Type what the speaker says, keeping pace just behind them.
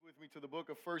to the book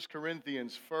of First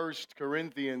Corinthians. First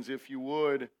Corinthians, if you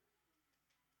would.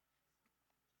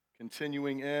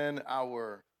 Continuing in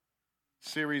our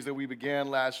series that we began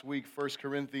last week, First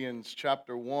Corinthians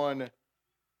chapter 1.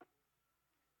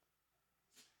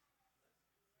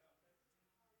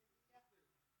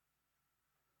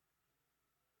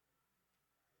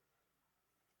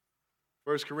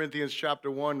 First Corinthians chapter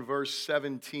 1, verse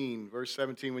 17. Verse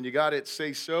 17, when you got it,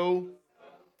 say so.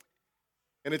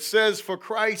 And it says, "For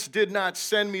Christ did not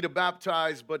send me to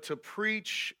baptize, but to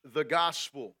preach the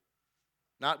gospel,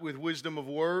 not with wisdom of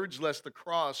words, lest the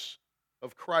cross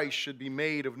of Christ should be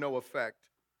made of no effect.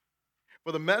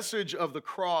 For the message of the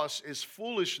cross is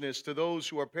foolishness to those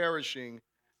who are perishing,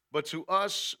 but to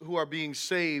us who are being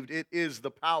saved, it is the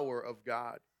power of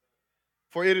God.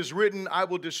 For it is written, I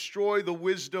will destroy the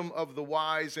wisdom of the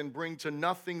wise and bring to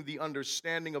nothing the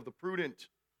understanding of the prudent.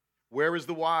 Where is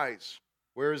the wise?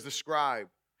 Where is the scribe?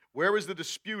 Where is the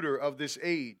disputer of this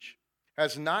age?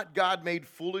 Has not God made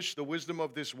foolish the wisdom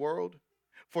of this world?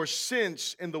 For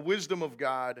since in the wisdom of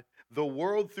God, the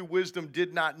world through wisdom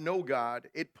did not know God,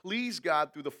 it pleased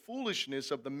God through the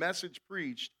foolishness of the message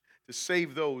preached to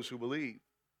save those who believe.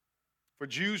 For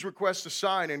Jews request a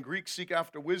sign and Greeks seek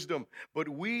after wisdom, but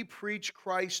we preach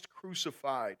Christ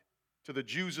crucified. To the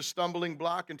Jews a stumbling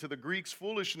block and to the Greeks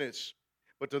foolishness.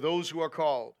 But to those who are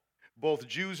called, both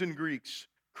Jews and Greeks,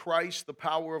 Christ the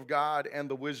power of God and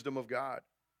the wisdom of God.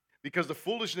 Because the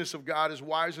foolishness of God is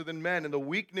wiser than men, and the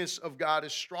weakness of God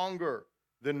is stronger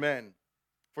than men.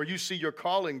 For you see your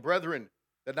calling, brethren,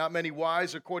 that not many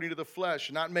wise according to the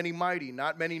flesh, not many mighty,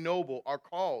 not many noble are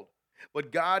called.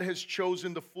 But God has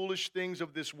chosen the foolish things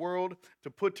of this world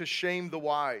to put to shame the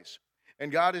wise.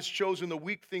 And God has chosen the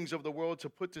weak things of the world to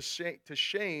put to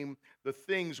shame the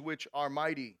things which are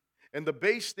mighty. And the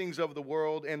base things of the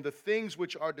world and the things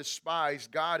which are despised,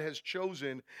 God has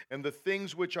chosen, and the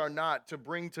things which are not, to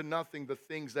bring to nothing the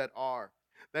things that are,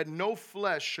 that no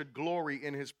flesh should glory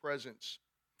in his presence.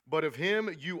 But of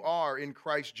him you are in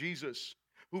Christ Jesus,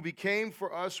 who became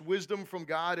for us wisdom from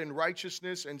God and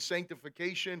righteousness and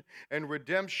sanctification and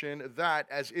redemption, that,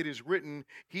 as it is written,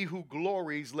 he who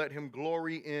glories, let him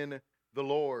glory in the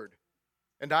Lord.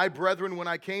 And I, brethren, when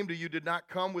I came to you, did not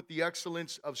come with the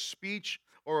excellence of speech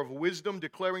or of wisdom,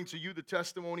 declaring to you the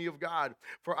testimony of God.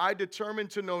 For I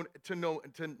determined to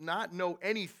not know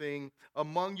anything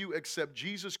among you except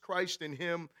Jesus Christ and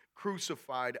him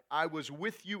crucified. I was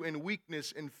with you in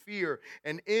weakness and fear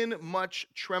and in much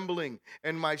trembling.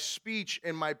 And my speech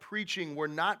and my preaching were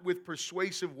not with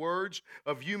persuasive words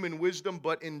of human wisdom,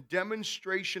 but in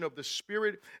demonstration of the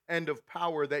Spirit and of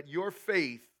power, that your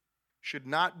faith should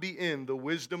not be in the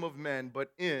wisdom of men,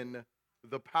 but in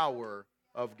the power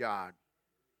of God."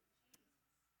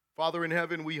 Father in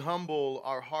heaven, we humble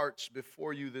our hearts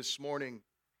before you this morning.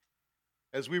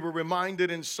 As we were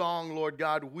reminded in song, Lord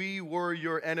God, we were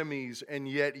your enemies, and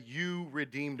yet you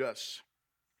redeemed us.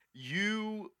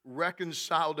 You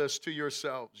reconciled us to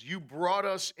yourselves. You brought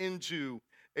us into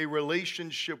a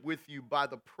relationship with you by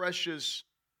the precious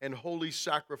and holy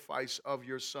sacrifice of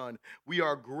your Son. We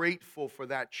are grateful for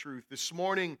that truth. This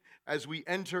morning, as we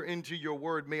enter into your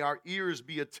word, may our ears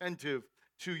be attentive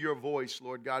to your voice,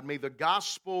 Lord God. May the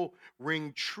gospel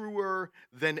ring truer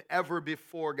than ever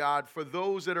before, God. For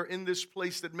those that are in this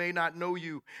place that may not know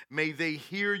you, may they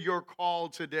hear your call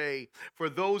today. For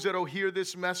those that will hear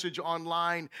this message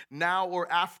online now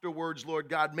or afterwards, Lord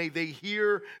God, may they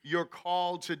hear your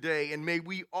call today. And may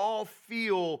we all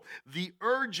feel the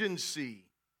urgency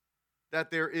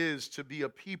that there is to be a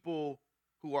people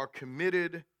who are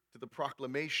committed to the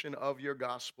proclamation of your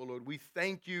gospel, Lord. We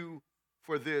thank you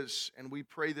for this, and we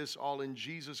pray this all in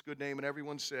Jesus' good name. And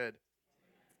everyone said,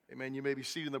 amen. You may be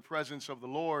seated in the presence of the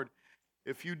Lord.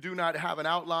 If you do not have an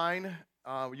outline,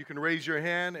 you can raise your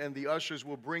hand, and the ushers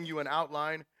will bring you an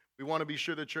outline. We want to be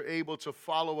sure that you're able to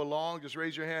follow along. Just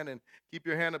raise your hand and keep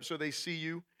your hand up so they see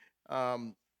you.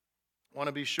 Want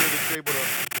to be sure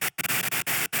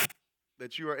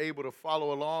that you are able to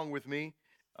follow along with me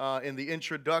in the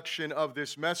introduction of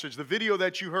this message. The video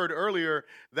that you heard earlier,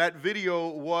 that video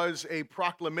was a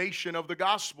proclamation of the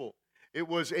gospel. It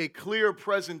was a clear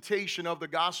presentation of the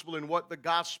gospel and what the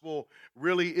gospel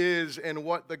really is and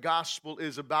what the gospel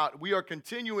is about. We are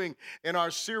continuing in our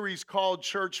series called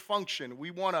Church Function. We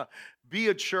want to be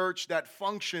a church that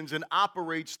functions and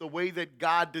operates the way that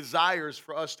God desires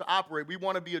for us to operate. We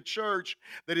want to be a church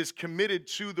that is committed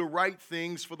to the right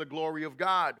things for the glory of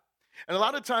God. And a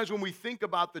lot of times when we think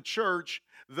about the church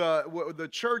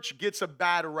church gets a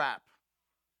bad rap.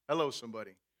 Hello,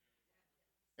 somebody.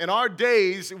 In our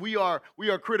days, we are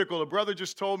critical. A brother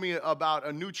just told me about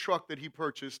a new truck that he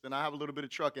purchased, and I have a little bit of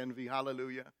truck envy.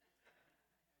 Hallelujah.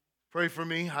 Pray for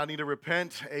me. I need to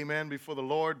repent, amen, before the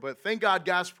Lord. But thank God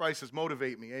gas prices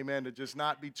motivate me, amen, to just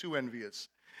not be too envious.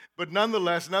 But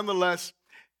nonetheless,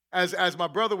 as my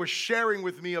brother was sharing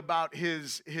with me about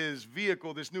his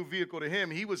vehicle, this new vehicle to him,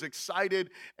 he was excited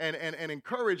and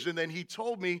encouraged. And then he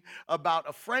told me about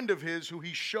a friend of his who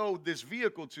he showed this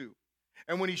vehicle to.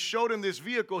 And when he showed him this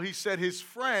vehicle, he said his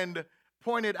friend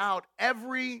pointed out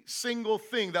every single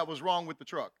thing that was wrong with the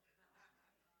truck.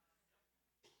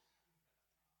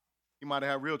 He might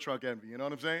have had real truck envy, you know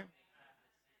what I'm saying?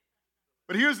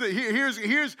 But here's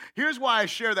why I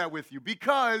share that with you.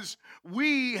 Because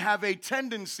we have a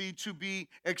tendency to be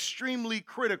extremely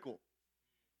critical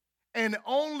and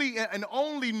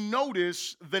only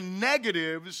notice the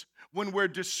negatives when we're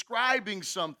describing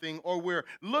something or we're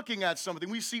looking at something.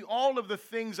 We see all of the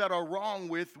things that are wrong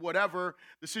with whatever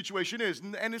the situation is.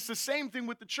 And it's the same thing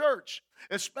with the church,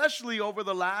 especially over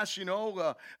the last,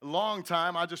 long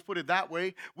time. I'll just put it that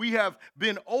way. We have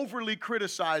been overly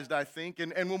criticized, I think.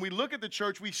 And when we look at the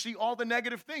church, we see all the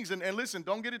negative things. And listen,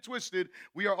 don't get it twisted.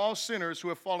 We are all sinners who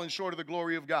have fallen short of the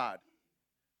glory of God.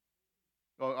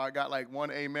 Oh, I got like one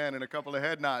amen and a couple of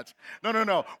head nods.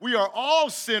 No. We are all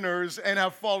sinners and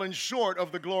have fallen short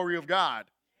of the glory of God.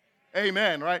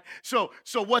 Amen, right? So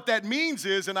what that means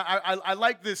is, and I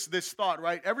like this thought,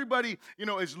 right? Everybody,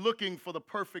 is looking for the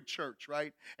perfect church,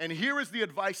 right? And here is the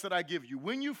advice that I give you.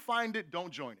 When you find it,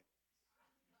 don't join it,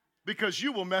 because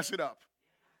you will mess it up.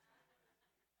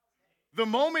 The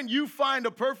moment you find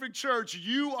a perfect church,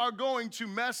 you are going to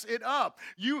mess it up.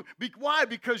 Why?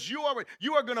 Because you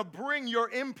are going to bring your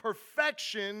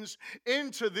imperfections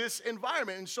into this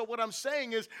environment. And so what I'm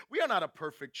saying is, we are not a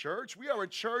perfect church. We are a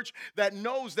church that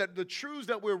knows that the truths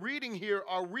that we're reading here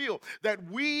are real,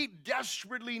 that we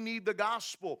desperately need the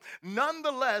gospel.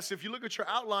 Nonetheless, if you look at your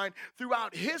outline,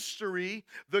 throughout history,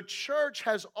 the church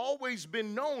has always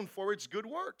been known for its good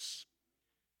works.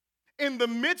 In the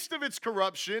midst of its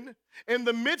corruption, in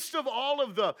the midst of all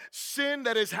of the sin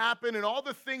that has happened and all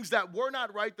the things that were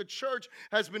not right, the church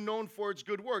has been known for its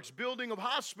good works. Building of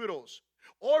hospitals,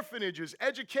 orphanages,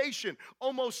 education,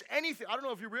 almost anything. I don't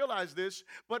know if you realize this,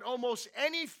 but almost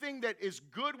anything that is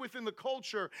good within the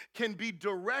culture can be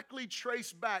directly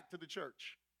traced back to the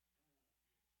church.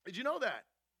 Did you know that?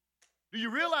 Do you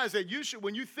realize that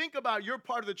when you think about your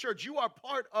part of the church, you are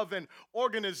part of an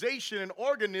organization, an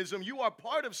organism. You are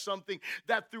part of something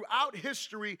that throughout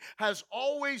history has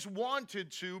always wanted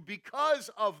to, because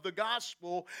of the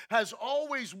gospel, has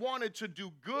always wanted to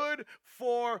do good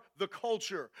for the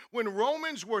culture. When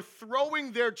Romans were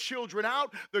throwing their children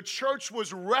out, the church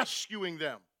was rescuing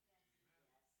them.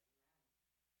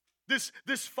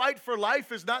 This fight for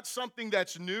life is not something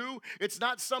that's new. It's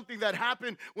not something that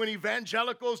happened when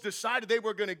evangelicals decided they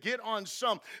were going to get on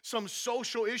some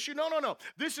social issue. No.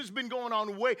 This has been going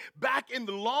on way back in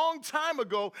the long time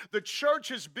ago. The church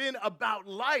has been about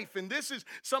life, and this is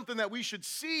something that we should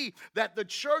see, that the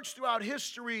church throughout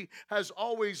history has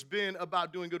always been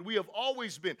about doing good. We have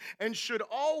always been and should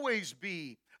always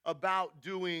be about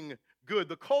doing good.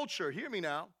 The culture, hear me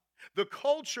now, the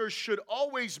culture should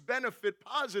always benefit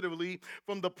positively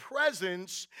from the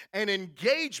presence and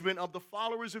engagement of the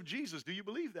followers of Jesus. Do you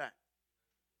believe that?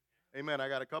 Amen. I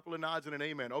got a couple of nods and an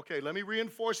amen. Okay, let me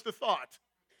reinforce the thought.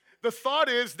 The thought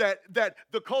is that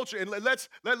the culture, and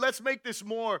let's make this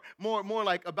more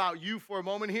like about you for a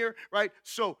moment here, right?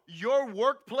 So your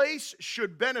workplace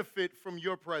should benefit from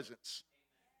your presence.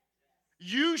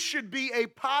 You should be a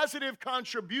positive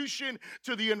contribution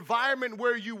to the environment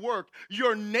where you work.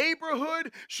 Your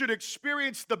neighborhood should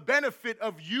experience the benefit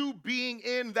of you being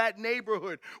in that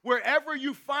neighborhood. Wherever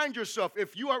you find yourself,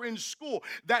 if you are in school,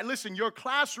 your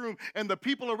classroom and the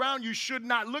people around you should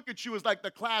not look at you as like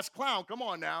the class clown. Come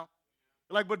on now.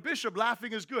 Like, but Bishop,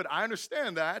 laughing is good. I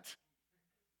understand that.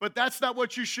 But that's not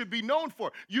what you should be known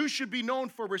for. You should be known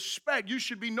for respect. You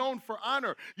should be known for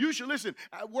honor. You should, listen,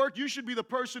 at work, you should be the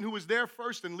person who is there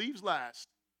first and leaves last.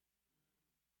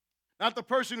 Not the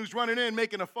person who's running in,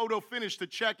 making a photo finish to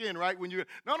check in, right?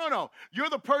 No.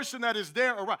 You're the person that is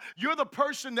there around. You're the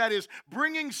person that is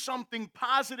bringing something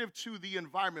positive to the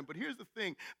environment. But here's the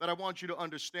thing that I want you to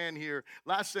understand here.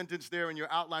 Last sentence there in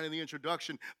your outline in the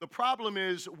introduction. The problem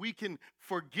is we can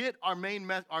forget our main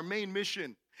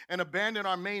mission and abandon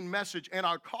our main message, and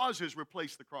our causes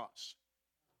replace the cross.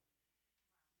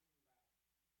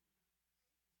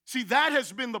 See, that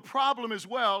has been the problem as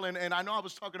well, and I know I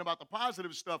was talking about the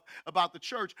positive stuff about the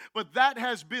church, but that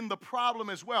has been the problem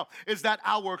as well, is that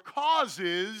our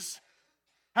causes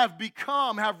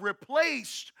have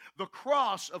replaced the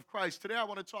cross of Christ. Today I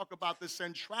want to talk about the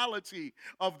centrality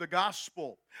of the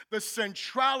gospel. The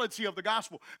centrality of the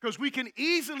gospel. Because we can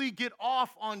easily get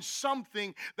off on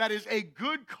something that is a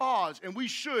good cause, and we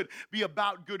should be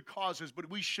about good causes, but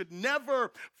we should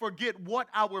never forget what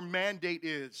our mandate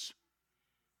is.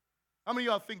 How many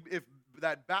of y'all think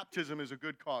that baptism is a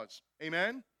good cause?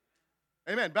 Amen?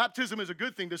 Amen. Baptism is a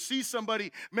good thing. To see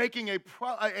somebody making a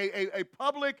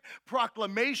public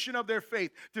proclamation of their faith,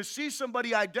 to see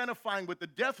somebody identifying with the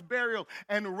death, burial,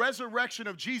 and resurrection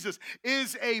of Jesus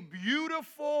is a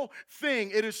beautiful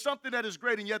thing. It is something that is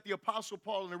great. And yet the Apostle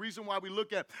Paul, and the reason why we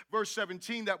look at verse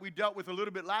 17 that we dealt with a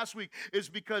little bit last week is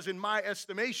because in my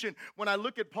estimation, when I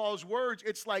look at Paul's words,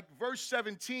 it's like verse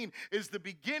 17 is the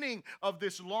beginning of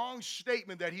this long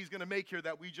statement that he's going to make here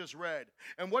that we just read.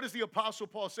 And what does the Apostle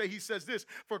Paul say? He says this,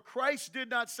 for Christ did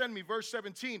not send me, verse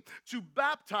 17, to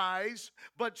baptize,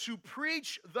 but to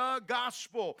preach the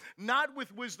gospel, not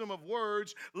with wisdom of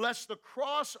words, lest the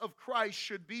cross of Christ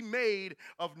should be made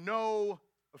of no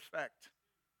effect.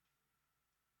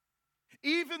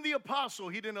 Even the apostle,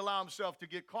 he didn't allow himself to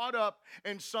get caught up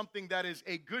in something that is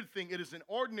a good thing. It is an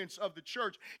ordinance of the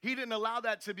church. He didn't allow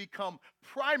that to become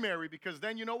primary, because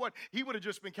then you know what? He would have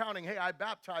just been counting, hey, I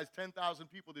baptized 10,000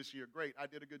 people this year. Great, I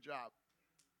did a good job.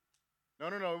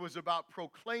 No. It was about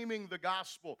proclaiming the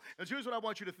gospel. And here's what I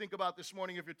want you to think about this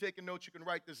morning. If you're taking notes, you can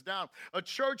write this down. A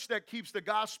church that keeps the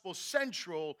gospel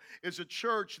central is a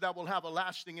church that will have a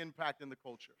lasting impact in the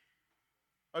culture.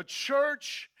 A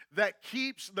church that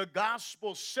keeps the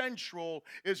gospel central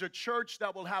is a church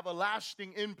that will have a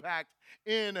lasting impact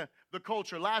in the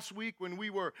culture. Last week when we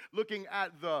were looking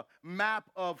at the map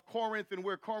of Corinth and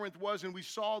where Corinth was, and we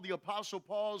saw the Apostle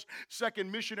Paul's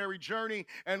second missionary journey,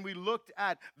 and we looked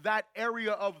at that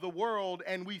area of the world,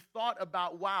 and we thought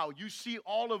about, wow, you see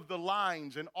all of the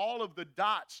lines and all of the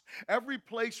dots. Every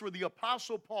place where the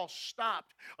Apostle Paul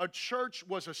stopped, a church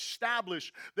was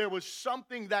established. There was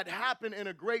something that happened in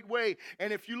a great way.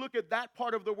 And if you look at that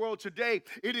part of the world today,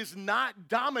 it is not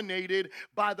dominated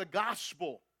by the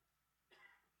gospel.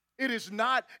 It is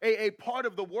not a part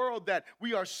of the world that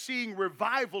we are seeing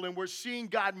revival and we're seeing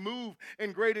God move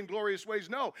in great and glorious ways.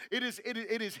 No, it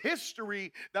is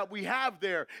history that we have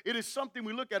there. It is something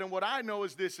we look at, and what I know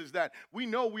is this, is that we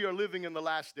know we are living in the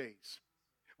last days.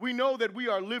 We know that we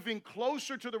are living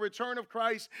closer to the return of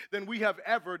Christ than we have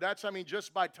ever.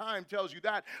 Just by time tells you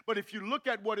that. But if you look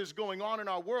at what is going on in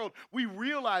our world, we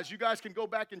realize, you guys can go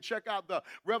back and check out the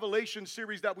Revelation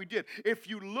series that we did. If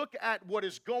you look at what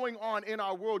is going on in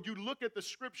our world, you look at the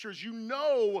scriptures, you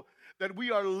know that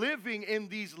we are living in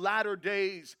these latter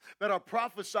days that are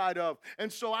prophesied of.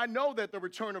 And so I know that the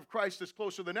return of Christ is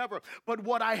closer than ever. But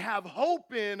what I have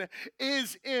hope in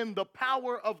is in the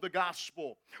power of the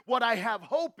gospel. What I have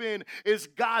hope in is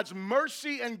God's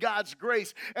mercy and God's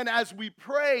grace. And as we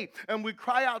pray and we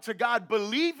cry out to God,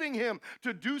 believing Him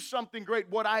to do something great,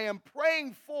 what I am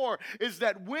praying for is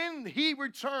that when He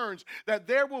returns, that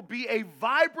there will be a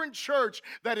vibrant church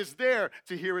that is there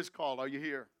to hear His call. Are you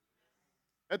here?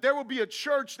 That there will be a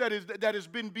church that has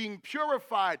been being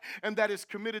purified and that is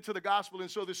committed to the gospel.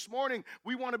 And so this morning,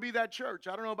 we want to be that church.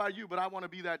 I don't know about you, but I want to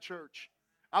be that church.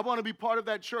 I want to be part of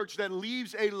that church that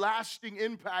leaves a lasting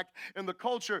impact in the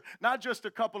culture, not just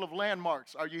a couple of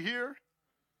landmarks. Are you here?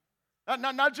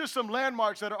 Not just some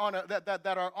landmarks that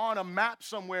are on a map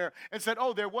somewhere and said,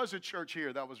 oh, there was a church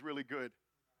here that was really good.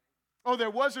 Oh,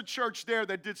 there was a church there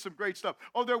that did some great stuff.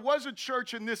 Oh, there was a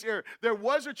church in this area. There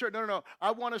was a church. No. I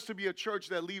want us to be a church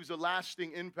that leaves a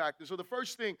lasting impact. And so the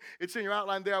first thing, it's in your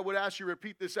outline there, I would ask you to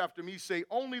repeat this after me. Say,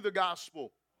 only the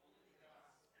gospel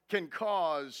can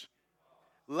cause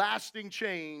lasting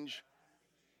change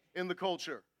in the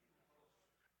culture.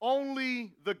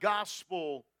 Only the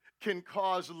gospel can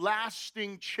cause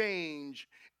lasting change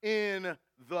in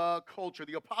the culture.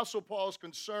 The Apostle Paul's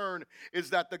concern is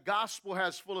that the gospel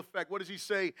has full effect. What does he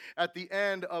say at the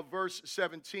end of verse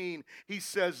 17? He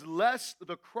says, lest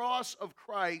the cross of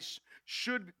Christ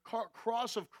should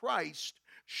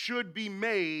be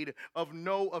made of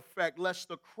no effect. Lest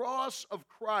the cross of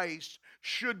Christ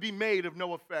should be made of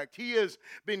no effect. He has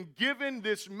been given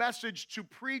this message to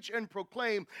preach and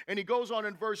proclaim. And he goes on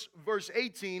in verse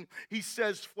 18. He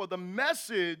says, for the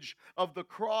message of the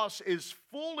cross is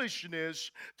foolishness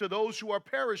to those who are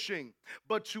perishing.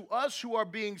 But to us who are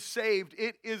being saved,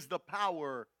 it is the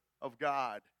power of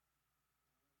God.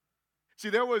 See,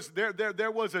 there was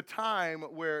a time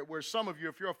where some of you,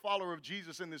 if you're a follower of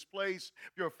Jesus in this place,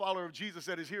 if you're a follower of Jesus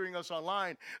that is hearing us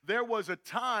online, there was a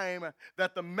time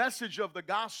that the message of the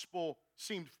gospel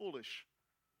seemed foolish.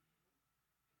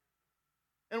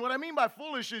 And what I mean by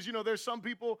foolish is, there's some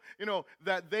people,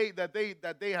 that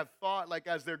they have thought, like,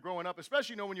 as they're growing up,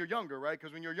 especially, when you're younger, right?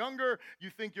 Because when you're younger, you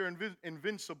think you're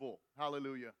invincible.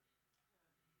 Hallelujah.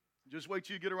 Just wait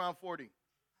till you get around 40.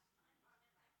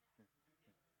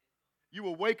 You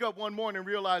will wake up one morning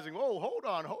realizing, oh, hold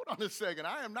on a second.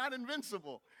 I am not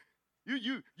invincible.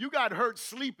 You got hurt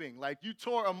sleeping, like you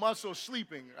tore a muscle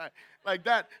sleeping, right? Like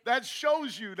that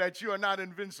shows you that you are not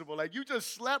invincible. Like you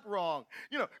just slept wrong.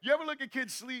 You ever look at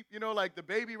kids sleep, like the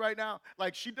baby right now,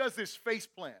 like she does this face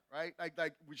plant, right?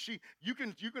 Like you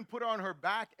can put her on her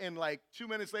back and like 2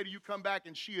 minutes later you come back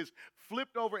and she is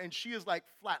flipped over and she is like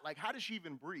flat. Like how does she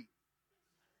even breathe?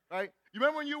 Right? You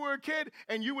remember when you were a kid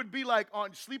and you would be like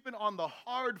sleeping on the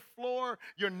hard floor,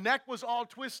 your neck was all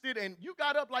twisted, and you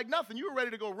got up like nothing. You were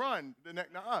ready to go run.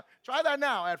 Try that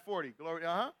now at 40. Glory,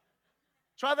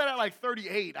 Try that at like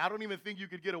 38. I don't even think you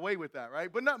could get away with that, right?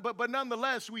 But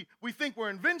nonetheless, we think we're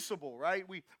invincible, right?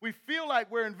 We feel like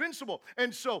we're invincible.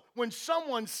 And so when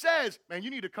someone says, man, you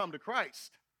need to come to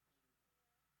Christ.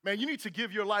 Man, you need to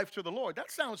give your life to the Lord. That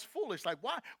sounds foolish. Like,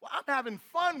 why? Well, I'm having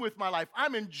fun with my life.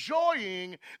 I'm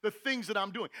enjoying the things that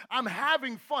I'm doing. I'm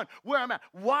having fun where I'm at.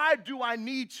 Why do I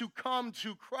need to come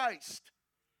to Christ?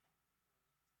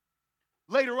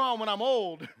 Later on, when I'm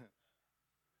old,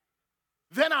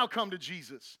 then I'll come to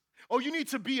Jesus. Oh, you need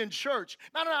to be in church.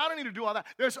 No, I don't need to do all that.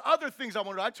 There's other things I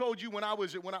want to do. I told you when I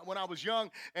was young,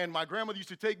 and my grandmother used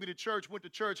to take me to church, went to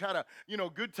church, had a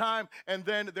good time, and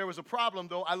then there was a problem,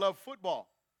 though. I love football.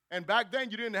 And back then,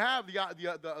 you didn't have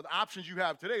the options you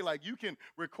have today. Like, you can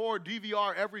record,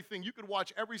 DVR, everything. You could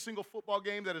watch every single football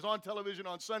game that is on television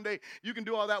on Sunday. You can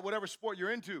do all that, whatever sport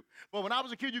you're into. But when I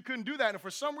was a kid, you couldn't do that. And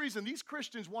for some reason, these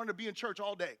Christians wanted to be in church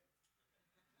all day.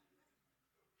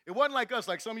 It wasn't like us.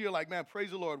 Like some of you are like, man, praise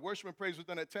the Lord. Worship and praise was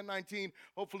done at 10:19.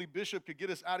 Hopefully, Bishop could get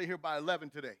us out of here by 11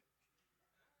 today.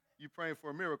 You're praying for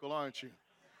a miracle, aren't you?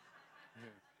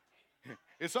 Yeah.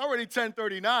 It's already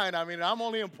 10:39. I mean, I'm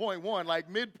only in point one, like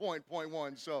midpoint point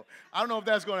one. So I don't know if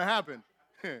that's going to happen.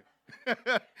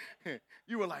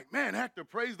 You were like, man, Hector,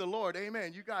 praise the Lord.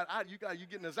 Amen. You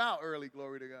getting us out early.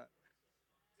 Glory to God.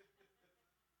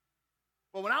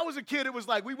 But when I was a kid, it was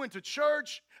like we went to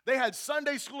church. They had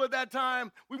Sunday school at that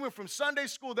time. We went from Sunday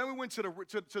school, then we went to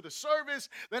the service.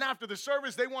 Then after the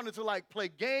service, they wanted to like play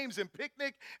games and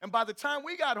picnic. And by the time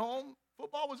we got home,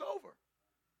 football was over.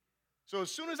 So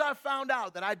as soon as I found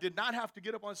out that I did not have to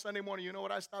get up on Sunday morning, you know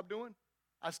what I stopped doing?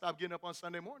 I stopped getting up on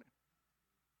Sunday morning.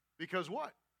 Because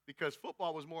what? Because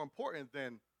football was more important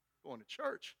than going to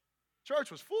church. Church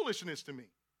was foolishness to me.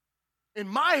 In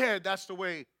my head, that's the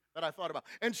way that I thought about.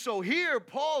 And so here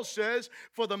Paul says,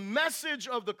 for the message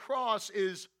of the cross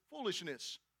is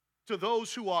foolishness to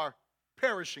those who are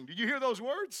perishing. Did you hear those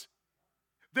words?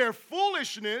 They're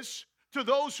foolishness to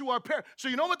those who are perishing. So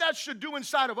you know what that should do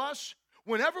inside of us?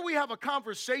 Whenever we have a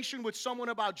conversation with someone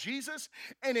about Jesus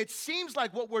and it seems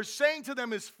like what we're saying to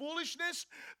them is foolishness,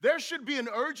 there should be an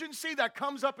urgency that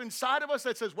comes up inside of us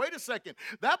that says, wait a second,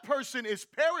 that person is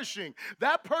perishing.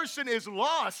 That person is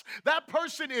lost. That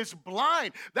person is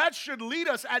blind. That should lead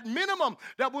us at minimum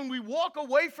that when we walk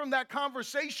away from that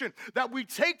conversation, that we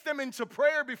take them into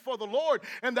prayer before the Lord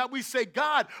and that we say,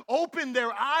 God, open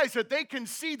their eyes that they can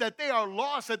see that they are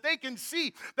lost, that they can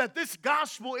see that this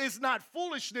gospel is not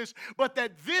foolishness, but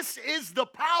that this is the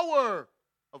power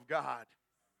of God.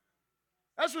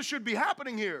 That's what should be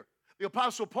happening here. The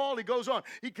Apostle Paul, he goes on.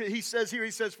 He says,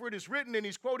 for it is written, and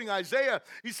he's quoting Isaiah,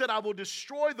 he said, I will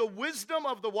destroy the wisdom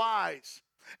of the wise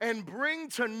and bring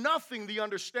to nothing the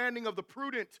understanding of the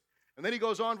prudent. And then he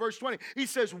goes on, verse 20. He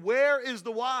says, where is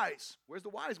the wise? Where's the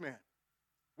wise man?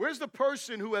 Where's the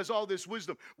person who has all this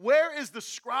wisdom? Where is the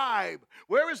scribe?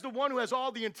 Where is the one who has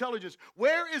all the intelligence?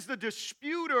 Where is the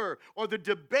disputer or the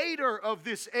debater of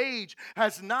this age?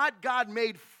 Has not God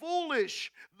made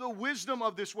foolish the wisdom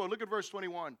of this world? Look at verse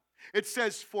 21. It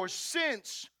says, for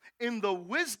since in the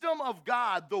wisdom of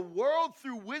God, the world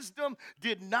through wisdom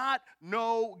did not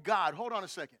know God. Hold on a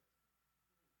second.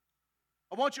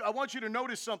 I want you to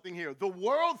notice something here. The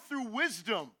world through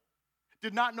wisdom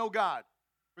did not know God.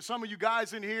 For some of you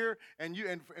guys in here, and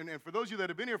for those of you that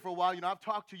have been here for a while, I've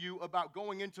talked to you about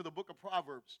going into the book of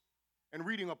Proverbs and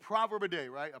reading a proverb a day,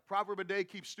 right? A proverb a day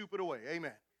keeps stupid away.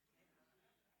 Amen.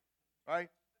 Right?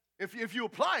 If you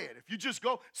apply it, if you just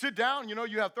go sit down,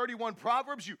 you have 31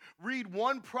 proverbs, you read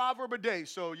one proverb a day.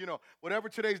 So, whatever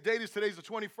today's date is, today's the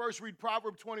 21st, read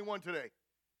Proverb 21 today.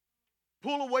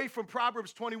 Pull away from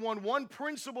Proverbs 21, one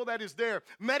principle that is there.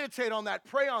 Meditate on that,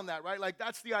 pray on that, right? Like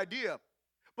that's the idea.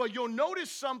 But you'll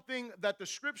notice something that the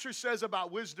scripture says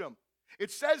about wisdom.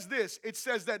 It says this. It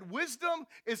says that wisdom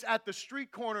is at the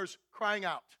street corners crying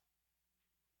out.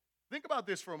 Think about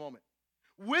this for a moment.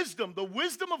 Wisdom, the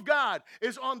wisdom of God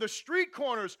is on the street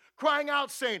corners crying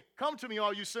out saying, come to me,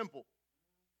 all you simple.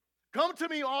 Come to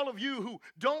me, all of you who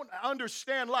don't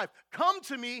understand life. Come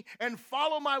to me and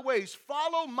follow my ways.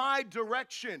 Follow my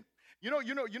direction. You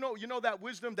know that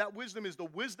wisdom? That wisdom is the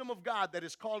wisdom of God that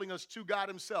is calling us to God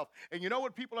himself. And you know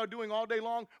what people are doing all day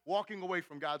long? Walking away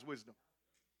from God's wisdom.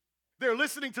 They're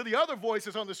listening to the other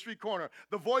voices on the street corner,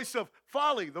 the voice of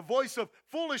folly, the voice of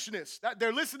foolishness. That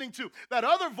they're listening to that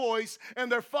other voice,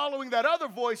 and they're following that other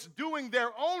voice, doing their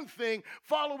own thing,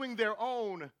 following their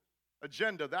own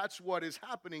agenda. That's what is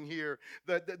happening here.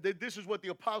 This is what the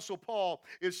Apostle Paul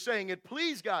is saying. It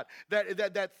pleased God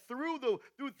that through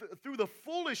the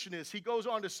foolishness, he goes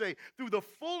on to say, through the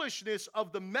foolishness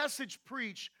of the message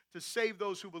preached to save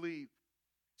those who believe.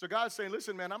 So God's saying,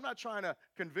 listen, man, I'm not trying to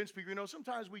convince people. You know,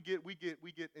 sometimes we get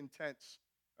intense,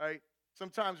 right?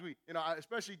 Sometimes we,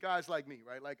 especially guys like me,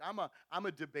 right? Like I'm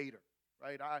a debater,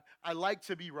 right? I like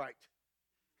to be right.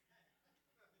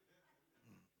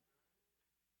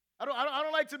 I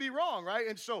don't like to be wrong, right?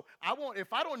 And so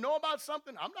if I don't know about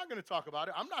something, I'm not going to talk about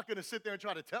it. I'm not going to sit there and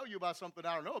try to tell you about something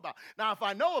I don't know about. Now, if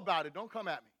I know about it, don't come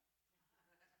at me.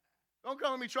 Don't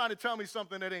come at me trying to tell me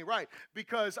something that ain't right,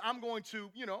 because I'm going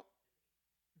to,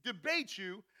 debate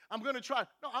you. I'm going to try.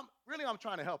 No, I'm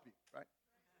trying to help you, right?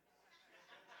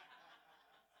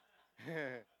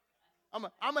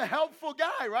 I'm a helpful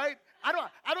guy, right? I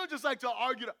don't just like to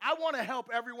argue. I want to help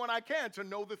everyone I can to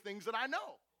know the things that I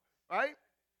know, right?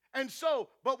 And so,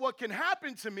 but what can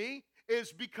happen to me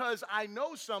is because I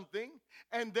know something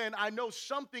and then I know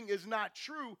something is not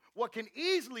true, what can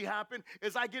easily happen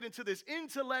is I get into this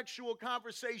intellectual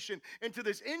conversation, into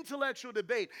this intellectual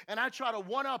debate, and I try to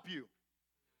one-up you.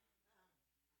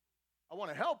 I want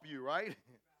to help you, right?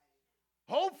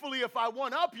 Hopefully, if I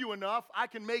one-up you enough, I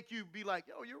can make you be like,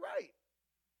 yo, you're right.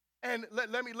 And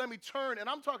let me turn, and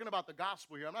I'm talking about the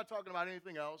gospel here. I'm not talking about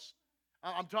anything else.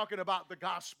 I'm talking about the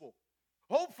gospel.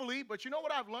 Hopefully, but you know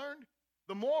what I've learned?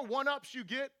 The more one-ups you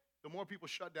get, the more people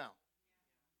shut down.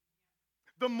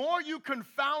 The more you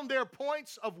confound their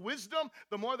points of wisdom,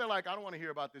 the more they're like, I don't want to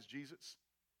hear about this Jesus.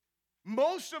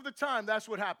 Most of the time, that's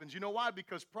what happens. You know why?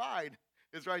 Because pride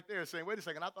is right there saying, wait a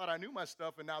second, I thought I knew my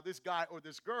stuff, and now this guy or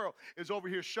this girl is over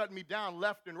here shutting me down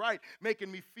left and right,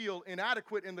 making me feel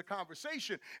inadequate in the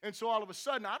conversation. And so all of a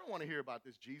sudden, I don't want to hear about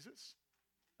this Jesus.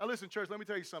 Now listen, church, let me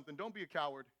tell you something. Don't be a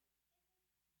coward.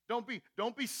 Don't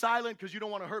be silent because you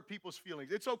don't want to hurt people's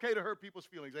feelings. It's okay to hurt people's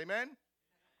feelings. Amen?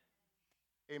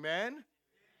 Amen?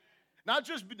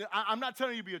 I'm not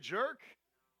telling you to be a jerk.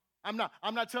 I'm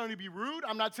not telling you to be rude.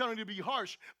 I'm not telling you to be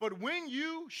harsh. But when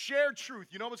you share truth,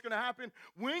 you know what's going to happen?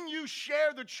 When you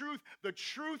share the truth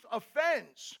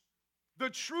offends. The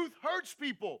truth hurts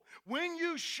people. When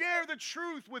you share the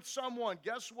truth with someone,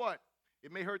 guess what?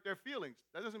 It may hurt their feelings.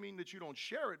 That doesn't mean that you don't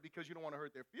share it because you don't want to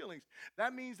hurt their feelings.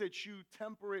 That means that you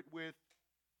temper it with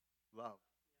love.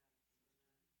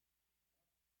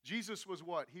 Jesus was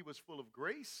what? He was full of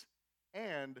grace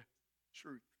and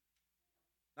truth.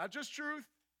 Not just truth,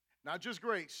 not just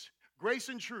grace. Grace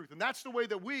and truth. And that's the way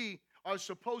that we are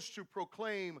supposed to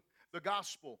proclaim the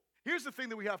gospel. Here's the thing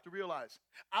that we have to realize.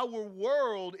 Our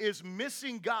world is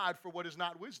missing God for what is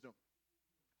not wisdom.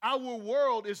 Our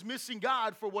world is missing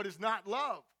God for what is not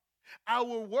love.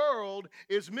 Our world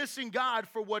is missing God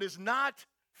for what is not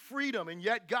freedom. And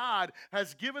yet God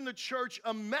has given the church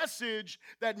a message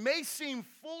that may seem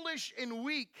foolish and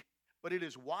weak, but it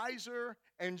is wiser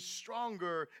and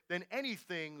stronger than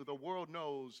anything the world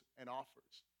knows and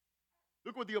offers.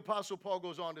 Look what the Apostle Paul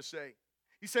goes on to say.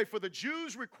 He said, for the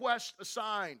Jews request a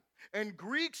sign, and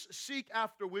Greeks seek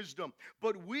after wisdom,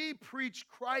 but we preach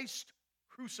Christ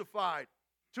crucified.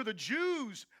 To the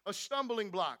Jews, a stumbling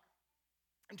block,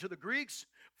 and to the Greeks,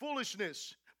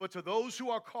 foolishness. But to those who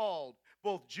are called,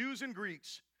 both Jews and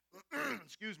Greeks,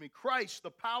 Christ, the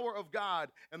power of God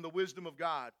and the wisdom of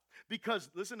God. Because,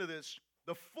 listen to this,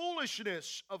 the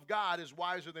foolishness of God is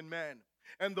wiser than men,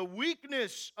 and the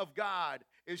weakness of God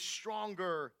is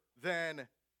stronger than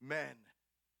men.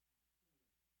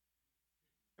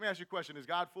 Let me ask you a question. Is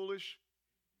God foolish?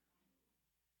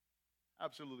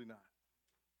 Absolutely not.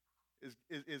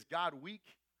 Is God weak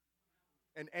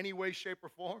in any way, shape, or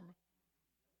form?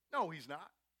 No, he's not.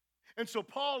 And so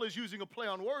Paul is using a play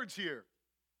on words here.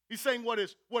 He's saying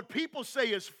what people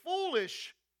say is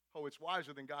foolish, it's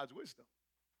wiser than God's wisdom.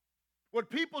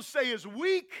 What people say is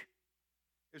weak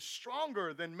is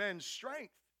stronger than men's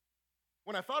strength.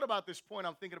 When I thought about this point,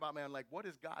 I'm thinking about, man, like, what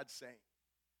is God saying?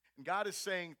 And God is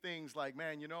saying things like,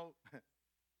 man,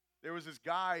 there was this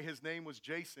guy, his name was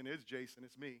Jason. It's Jason,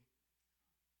 it's me.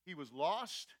 He was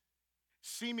lost,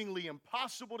 seemingly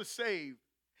impossible to save,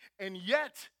 And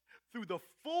yet, through the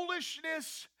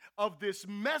foolishness of this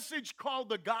message called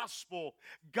the gospel,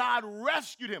 God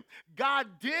rescued him. God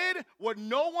did what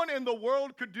no one in the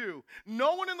world could do.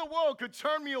 No one in the world could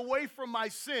turn me away from my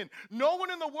sin. No one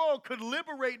in the world could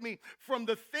liberate me from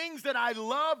the things that I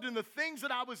loved and the things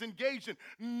that I was engaged in.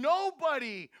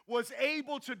 Nobody was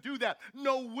able to do that.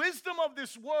 No wisdom of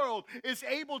this world is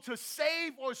able to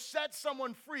save or set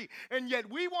someone free. And yet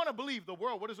we want to believe the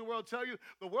world. What does the world tell you?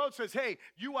 The world says, hey,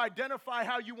 you identify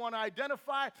how you want to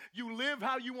identify, you live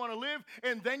how you want to live,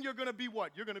 and then you're going to be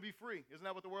what? You're going to be free. Isn't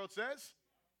that what the world says?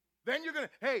 Then you're going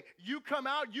to, hey, you come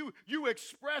out, you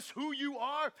express who you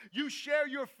are, you share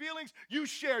your feelings, you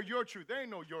share your truth. There ain't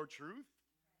no your truth.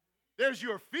 There's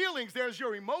your feelings, there's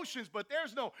your emotions, but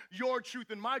there's no your truth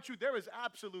and my truth. There is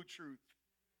absolute truth,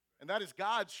 and that is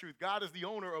God's truth. God is the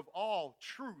owner of all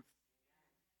truth.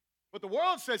 But the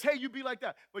world says, hey, you be like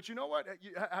that. But you know what?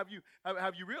 Have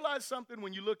you realized something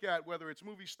when you look at whether it's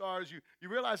movie stars, you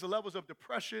realize the levels of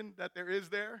depression that there is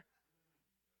there?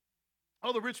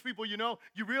 All the rich people, you know,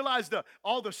 you realize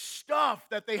all the stuff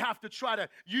that they have to try to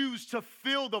use to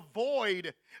fill the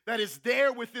void that is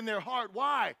there within their heart.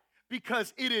 Why?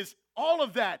 Because all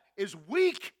of that is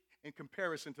weak in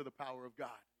comparison to the power of God.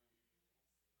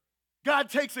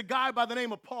 God takes a guy by the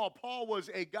name of Paul. Paul was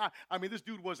a guy, this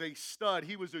dude was a stud.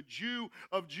 He was a Jew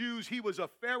of Jews. He was a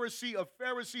Pharisee of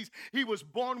Pharisees. He was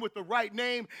born with the right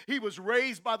name. He was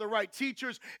raised by the right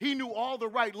teachers. He knew all the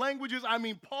right languages.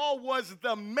 Paul was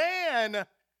the man,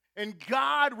 and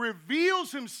God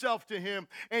reveals himself to him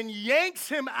and yanks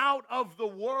him out of the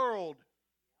world,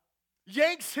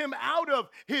 yanks him out of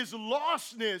his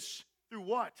lostness through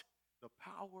what? The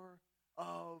power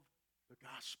of the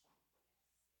gospel.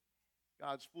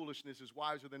 God's foolishness is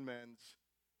wiser than men's.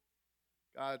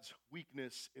 God's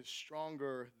weakness is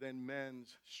stronger than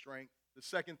men's strength. The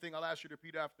second thing I'll ask you to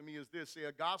repeat after me is this. Say,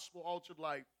 a gospel-altered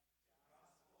life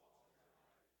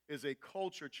is a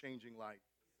culture-changing life.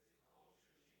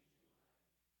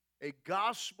 A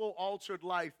gospel-altered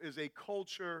life is a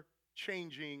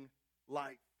culture-changing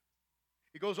life.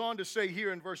 He goes on to say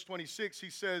here in verse 26, he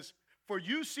says, for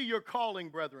you see your calling,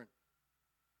 brethren,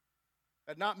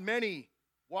 that not many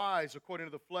wise according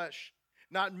to the flesh,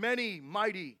 not many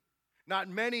mighty, not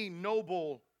many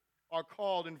noble are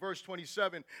called in verse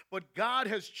 27. But God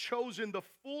has chosen the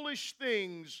foolish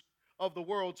things of the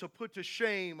world to put to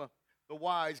shame the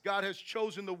wise. God has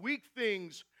chosen the weak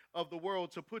things of the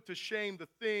world to put to shame the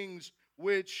things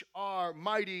which are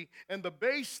mighty, and the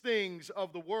base things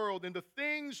of the world, and the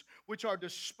things which are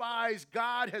despised.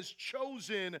 God has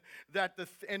chosen that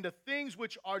and the things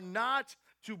which are not,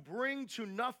 to bring to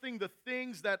nothing the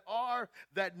things that are,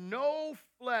 that no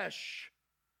flesh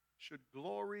should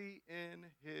glory in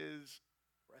his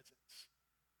presence.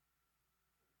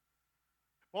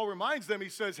 Paul reminds them, he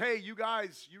says, hey, you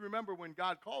guys, you remember when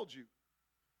God called you.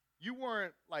 You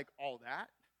weren't like all that.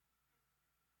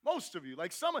 Most of you,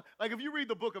 like if you read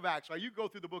the book of Acts, right, you go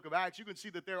through the book of Acts, you can see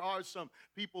that there are some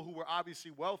people who were obviously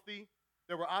wealthy.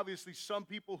 There were obviously some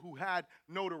people who had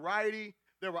notoriety.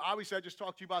 There were obviously, I just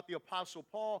talked to you about the Apostle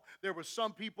Paul. There were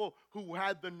some people who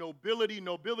had the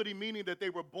nobility meaning that they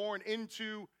were born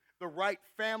into the right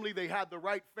family. They had the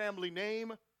right family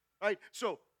name, right?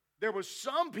 So there were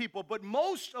some people, but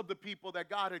most of the people that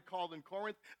God had called in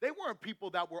Corinth, they weren't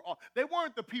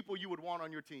the people you would want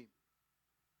on your team.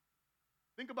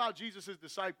 Think about Jesus'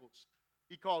 disciples.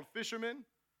 He called fishermen.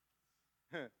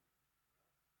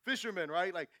 Fishermen,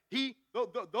 right? Like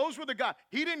those were the guys.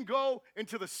 He didn't go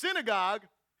into the synagogue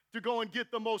to go and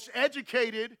get the most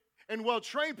educated and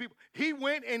well-trained people. He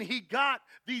went and he got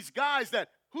these guys that,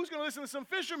 who's going to listen to some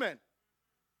fishermen?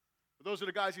 But those are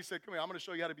the guys he said, come here, I'm going to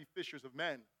show you how to be fishers of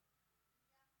men.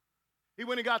 He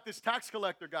went and got this tax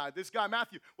collector guy. This guy,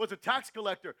 Matthew, was a tax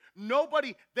collector.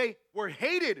 They were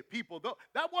hated people.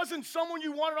 That wasn't someone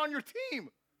you wanted on your team.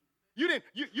 You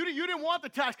didn't want the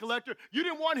tax collector. You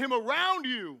didn't want him around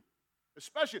you,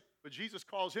 especially. But Jesus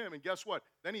calls him, and guess what?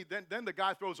 Then the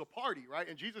guy throws a party, right?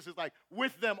 And Jesus is like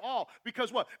with them all,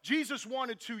 because what? Jesus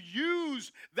wanted to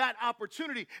use that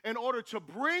opportunity in order to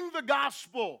bring the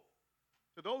gospel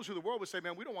to those who the world would say,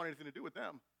 man, we don't want anything to do with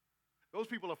them. Those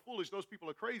people are foolish. Those people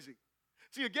are crazy.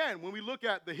 See, again, when we look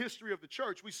at the history of the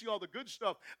church, we see all the good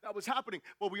stuff that was happening,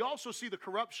 but we also see the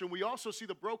corruption. We also see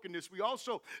the brokenness. We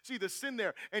also see the sin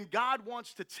there. And God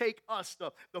wants to take us,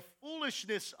 the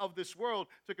foolishness of this world,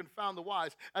 to confound the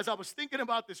wise. As I was thinking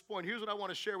about this point, here's what I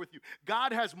want to share with you.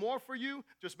 God has more for you,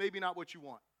 just maybe not what you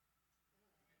want.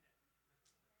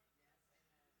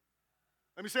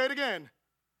 Let me say it again.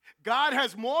 God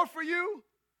has more for you,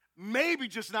 maybe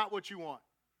just not what you want.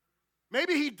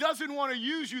 Maybe he doesn't want to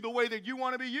use you the way that you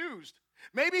want to be used.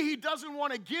 Maybe he doesn't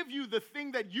want to give you the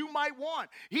thing that you might want.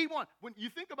 When you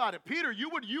think about it, Peter, you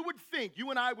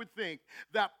and I would think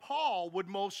that Paul would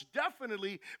most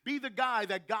definitely be the guy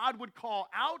that God would call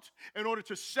out in order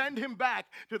to send him back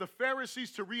to the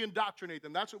Pharisees to re-indoctrinate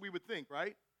them. That's what we would think,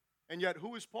 right? And yet,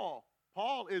 who is Paul?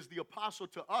 Paul is the apostle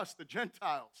to us, the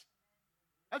Gentiles.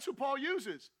 That's who Paul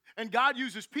uses. And God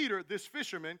uses Peter, this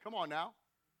fisherman, come on now,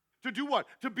 to do what?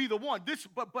 To be the one.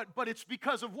 But it's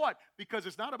because of what? Because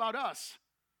it's not about us.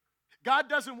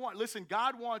 God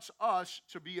wants us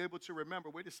to be able to remember,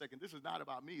 wait a second, this is not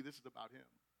about me, this is about him.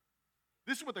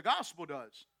 This is what the gospel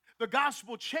does. The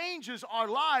gospel changes our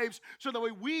lives so that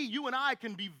you and I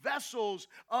can be vessels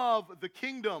of the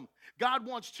kingdom. God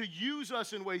wants to use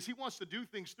us in ways. He wants to do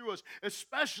things through us,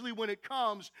 especially when it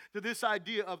comes to this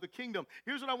idea of the kingdom.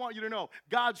 Here's what I want you to know.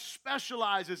 God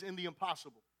specializes in the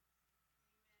impossible.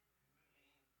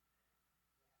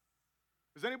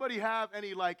 Does anybody have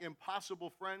any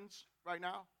impossible friends right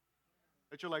now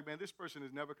that you're like, man, this person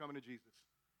is never coming to Jesus?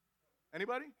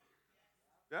 Anybody?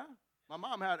 Yeah. My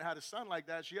mom had a son like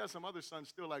that. She has some other sons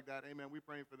still like that. Amen. We're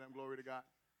praying for them. Glory to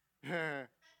God.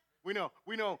 We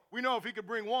know if he could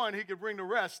bring one, he could bring the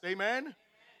rest. Amen.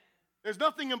 There's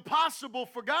nothing impossible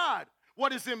for God.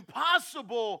 What is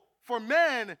impossible for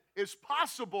men is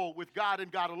possible with God and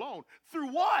God alone.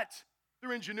 Through what?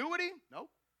 Through ingenuity? No.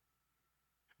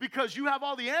 Because you have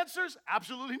all the answers?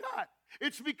 Absolutely not.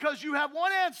 It's because you have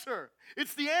one answer.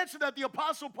 It's the answer that the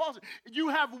Apostle Paul said. You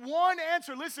have one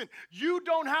answer. Listen, you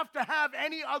don't have to have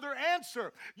any other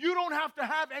answer. You don't have to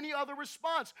have any other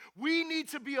response. We need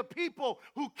to be a people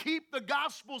who keep the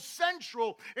gospel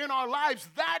central in our lives.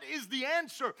 That is the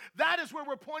answer. That is where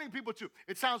we're pointing people to.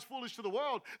 It sounds foolish to the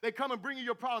world. They come and bring you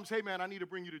your problems. Hey, man, I need to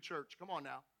bring you to church. Come on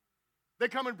now. They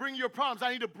come and bring you your problems.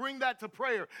 I need to bring that to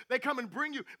prayer. They come and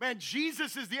bring you, man,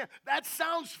 Jesus is the end. That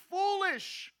sounds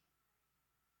foolish.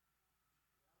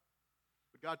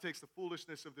 But God takes the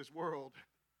foolishness of this world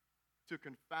to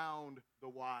confound the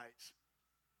wise.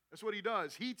 That's what he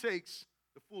does. He takes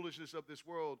the foolishness of this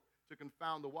world to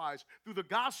confound the wise. Through the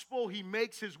gospel, he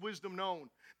makes his wisdom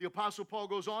known. The Apostle Paul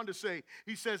goes on to say,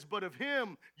 he says, but of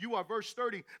him you are, verse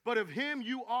 30, but of him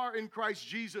you are in Christ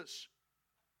Jesus,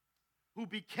 who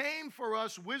became for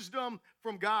us wisdom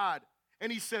from God.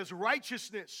 And he says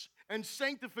righteousness and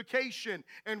sanctification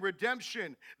and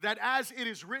redemption, that as it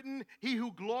is written, he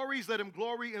who glories, let him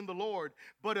glory in the Lord.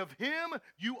 But of him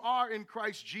you are in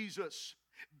Christ Jesus.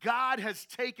 God has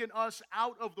taken us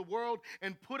out of the world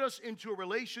and put us into a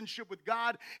relationship with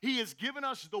God. He has given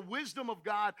us the wisdom of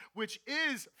God, which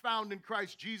is found in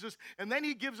Christ Jesus. And then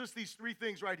he gives us these three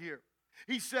things right here.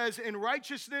 He says, in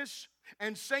righteousness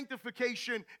and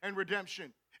sanctification and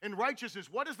redemption. In righteousness,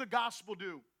 what does the gospel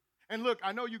do? And look,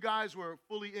 I know you guys were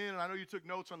fully in, and I know you took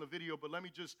notes on the video, but let me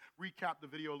just recap the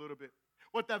video a little bit.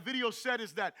 What that video said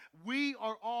is that we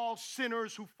are all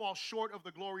sinners who fall short of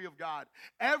the glory of God.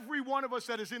 Every one of us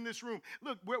that is in this room,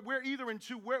 look, we're either in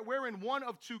we're in one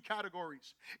of two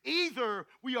categories. Either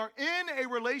we are in a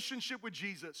relationship with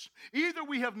Jesus. Either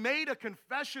we have made a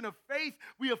confession of faith,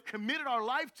 we have committed our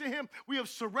life to him, we have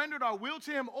surrendered our will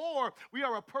to him, or we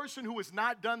are a person who has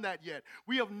not done that yet.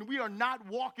 We are not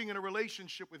walking in a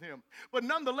relationship with him. But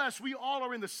nonetheless, we all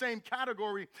are in the same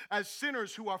category as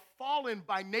sinners who are fallen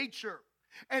by nature.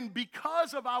 And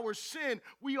because of our sin,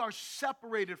 we are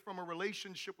separated from a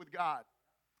relationship with God.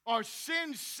 Our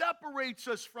sin separates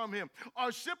us from him.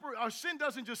 Our sin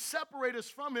doesn't just separate us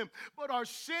from him, but our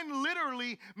sin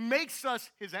literally makes us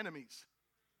his enemies.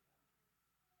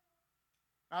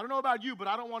 I don't know about you, but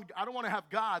I don't want to have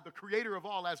God, the creator of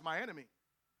all, as my enemy.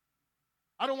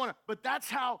 I don't want to, but that's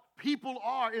how people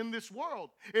are in this world.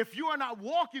 If you are not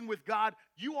walking with God,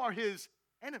 you are his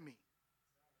enemy.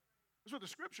 That's what the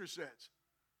scripture says.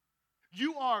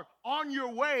 You are on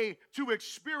your way to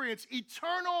experience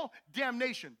eternal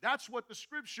damnation. That's what the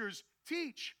scriptures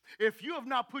teach. If you have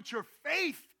not put your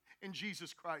faith in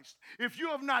Jesus Christ, if you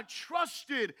have not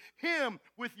trusted him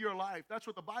with your life, that's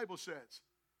what the Bible says.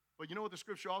 But you know what the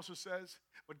scripture also says?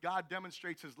 But God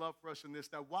demonstrates his love for us in this,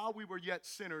 that while we were yet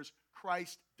sinners,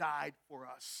 Christ died for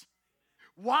us.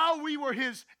 While we were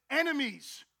his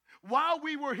enemies,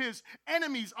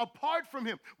 apart from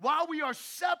him, while we are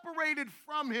separated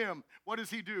from him, what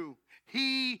does he do?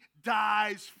 He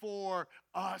dies for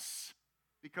us.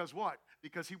 Because what?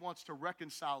 Because he wants to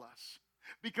reconcile us.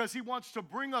 because he wants to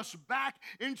bring us back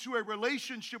into a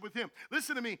relationship with him.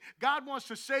 Listen to me. God wants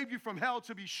to save you from hell,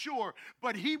 to be sure,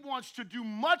 but he wants to do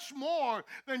much more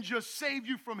than just save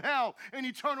you from hell and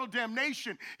eternal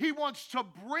damnation. He wants to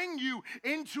bring you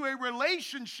into a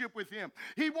relationship with him.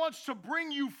 He wants to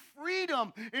bring you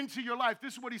freedom into your life.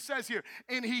 This is what he says here.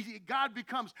 And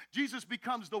Jesus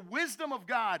becomes the wisdom of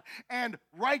God and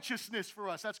righteousness for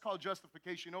us. That's called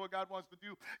justification. You know what God wants to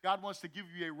do? God wants to give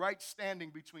you a right standing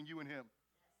between you and him.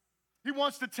 He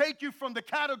wants to take you from the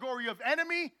category of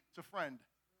enemy to friend.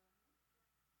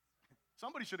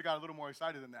 Somebody should have got a little more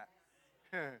excited than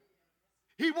that.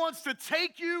 He wants to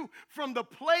take you from the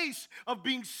place of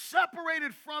being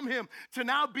separated from him to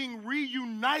now being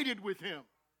reunited with him.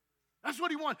 That's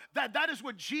what he wants. That is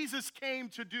what Jesus came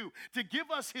to do, to give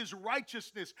us his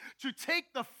righteousness, to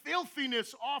take the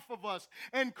filthiness off of us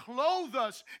and clothe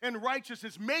us in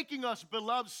righteousness, making us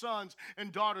beloved sons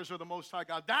and daughters of the Most High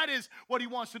God. That is what he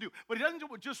wants to do. But he doesn't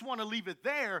just want to leave it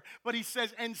there, but he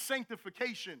says, and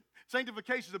sanctification.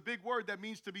 Sanctification is a big word that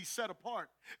means to be set apart.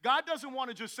 God doesn't want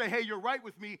to just say, hey, you're right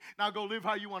with me, now go live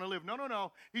how you want to live.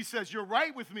 No. He says, you're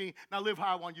right with me, now live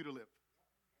how I want you to live.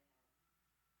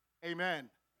 Amen.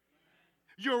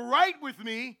 You're right with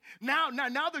me. Now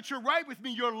that you're right with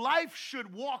me, your life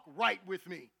should walk right with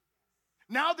me.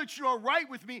 Now that you're right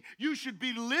with me, you should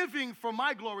be living for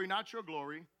my glory, not your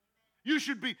glory. You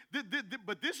should be,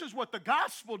 but this is what the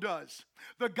gospel does.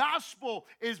 The gospel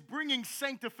is bringing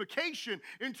sanctification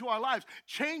into our lives,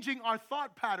 changing our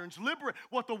thought patterns, liberate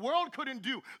what the world couldn't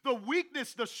do. The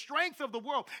weakness, the strength of the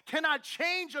world cannot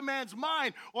change a man's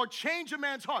mind or change a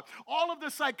man's heart. All of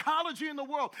the psychology in the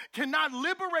world cannot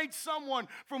liberate someone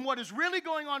from what is really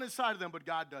going on inside of them, but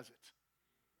God does it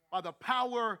by the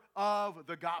power of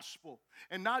the gospel.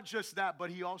 And not just that,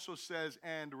 but he also says,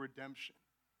 and redemption.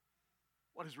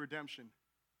 What is redemption?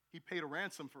 He paid a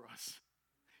ransom for us.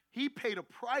 He paid a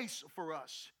price for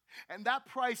us. And that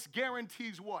price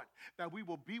guarantees what? That we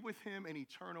will be with him in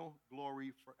eternal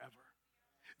glory forever.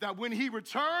 That when he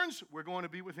returns, we're going to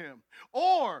be with him.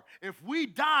 Or if we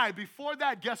die before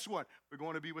that, guess what? We're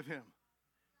going to be with him.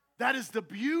 That is the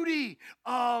beauty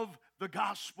of the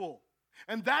gospel.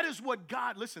 And that is what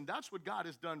God, listen, that's what God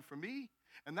has done for me.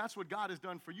 And that's what God has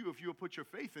done for you if you have put your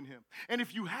faith in him. And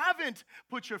if you haven't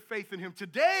put your faith in him,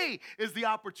 today is the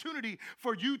opportunity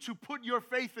for you to put your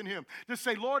faith in him. To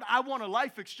say, Lord, I want a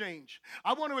life exchange.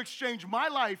 I want to exchange my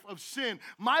life of sin,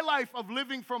 my life of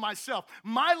living for myself,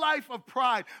 my life of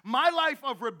pride, my life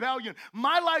of rebellion,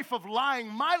 my life of lying,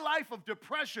 my life of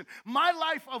depression, my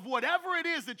life of whatever it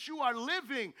is that you are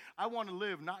living. I want to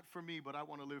live not for me, but I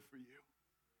want to live for you.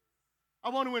 I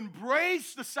want to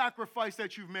embrace the sacrifice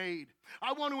that you've made.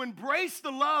 I want to embrace the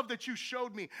love that you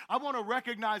showed me. I want to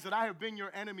recognize that I have been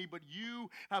your enemy, but you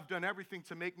have done everything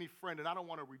to make me friend, and I don't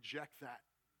want to reject that,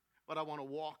 but I want to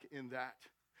walk in that.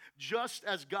 Just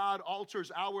as God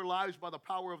alters our lives by the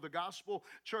power of the gospel,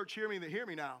 church, hear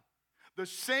me now. The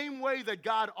same way that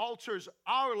God alters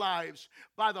our lives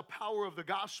by the power of the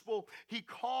gospel, he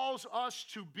calls us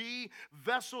to be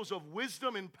vessels of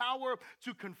wisdom and power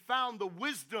to confound the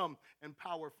wisdom and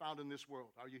power found in this world.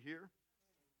 Are you here?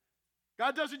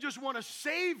 God doesn't just want to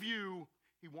save you,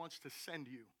 he wants to send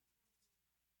you.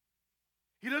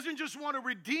 He doesn't just want to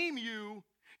redeem you,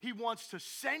 he wants to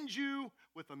send you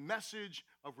with a message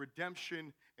of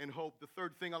redemption and hope. The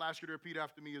third thing I'll ask you to repeat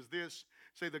after me is this.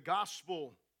 Say, the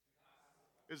gospel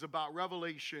is about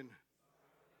revelation,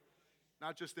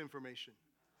 not just information.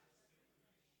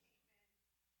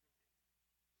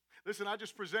 Listen, I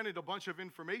just presented a bunch of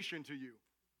information to you.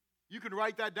 You can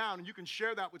write that down and you can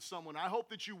share that with someone. I hope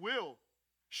that you will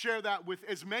share that with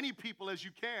as many people as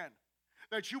you can,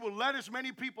 that you will let as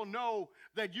many people know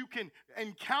that you can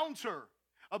encounter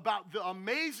about the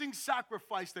amazing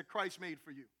sacrifice that Christ made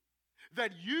for you,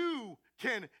 that you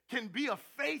can be a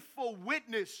faithful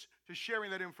witness to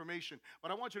sharing that information.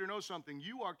 But I want you to know something.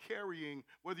 You are carrying,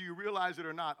 whether you realize it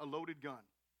or not, a loaded gun.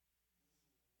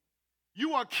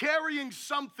 You are carrying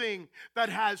something that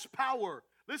has power.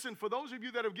 Listen, for those of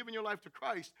you that have given your life to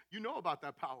Christ, you know about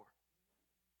that power.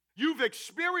 You've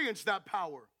experienced that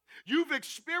power. You've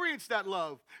experienced that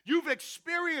love. You've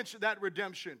experienced that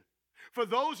redemption. For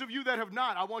those of you that have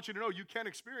not, I want you to know you can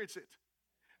experience it.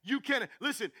 You can,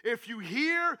 listen, if you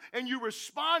hear and you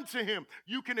respond to him,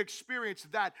 you can experience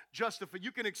that justification.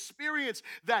 You can experience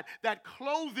that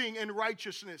clothing in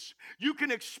righteousness. You can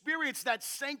experience that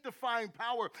sanctifying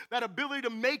power, that ability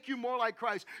to make you more like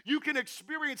Christ. You can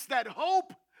experience that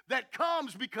hope that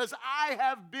comes because I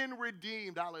have been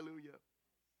redeemed. Hallelujah.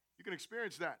 You can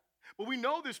experience that. But we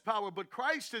know this power, but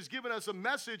Christ has given us a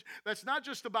message that's not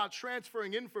just about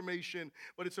transferring information,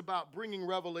 but it's about bringing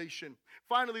revelation.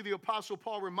 Finally, the Apostle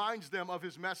Paul reminds them of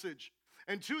his message.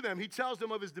 And to them, he tells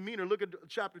them of his demeanor. Look at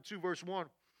chapter 2, verse 1.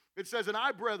 It says, "And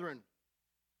I, brethren,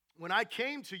 when I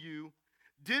came to you,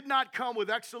 did not come with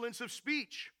excellence of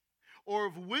speech or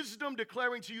of wisdom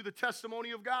declaring to you the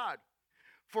testimony of God.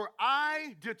 For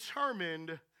I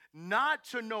determined not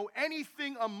to know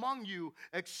anything among you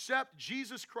except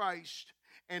Jesus Christ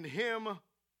and him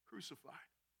crucified."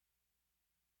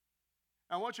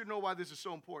 I want you to know why this is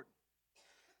so important.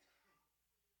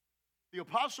 The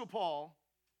Apostle Paul,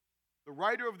 the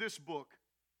writer of this book,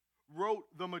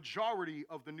 wrote the majority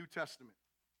of the New Testament.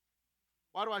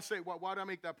 Why do I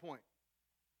make that point?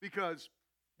 Because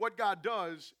what God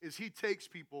does is he takes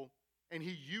people and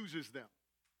he uses them.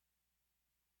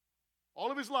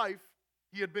 All of his life,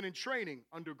 he had been in training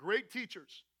under great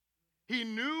teachers. He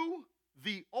knew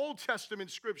the Old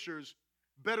Testament scriptures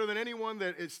better than anyone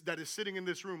that is sitting in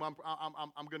this room.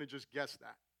 I'm going to just guess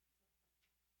that.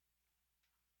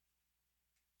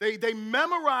 They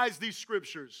memorized these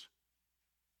scriptures.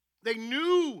 They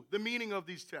knew the meaning of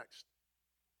these texts.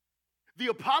 The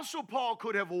Apostle Paul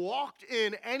could have walked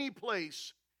in any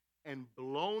place and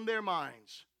blown their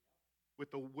minds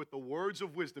with the words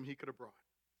of wisdom he could have brought,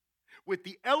 with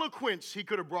the eloquence he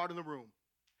could have brought in the room.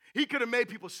 He could have made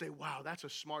people say, "Wow, that's a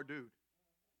smart dude.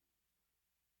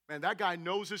 Man, that guy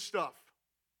knows his stuff.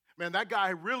 Man, that guy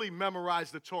really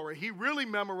memorized the Torah. He really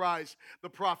memorized the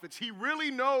prophets. He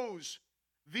really knows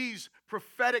these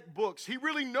prophetic books. He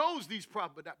really knows these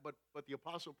prophets." But the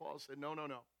Apostle Paul said,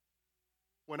 no.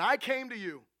 When I came to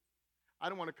you, I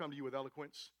didn't want to come to you with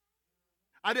eloquence.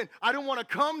 I didn't want to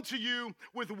come to you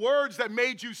with words that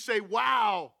made you say,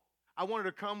 "Wow." I wanted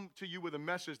to come to you with a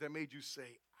message that made you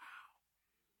say, "Wow."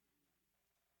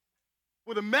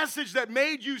 With a message that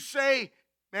made you say,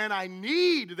 "Man, I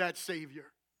need that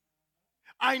Savior.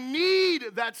 I need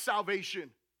that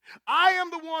salvation. I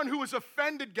am the one who has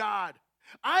offended God.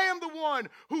 I am the one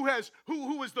who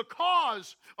is the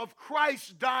cause of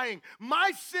Christ dying.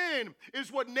 My sin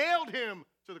is what nailed him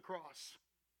to the cross."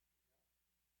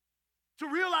 To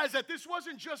realize that this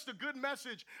wasn't just a good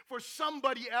message for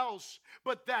somebody else,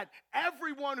 but that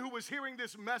everyone who was hearing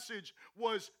this message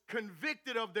was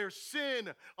convicted of their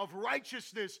sin, of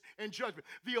righteousness and judgment.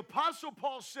 The Apostle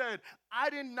Paul said,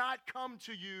 "I did not come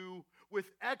to you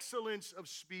with excellence of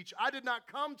speech. I did not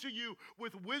come to you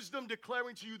with wisdom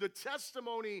declaring to you the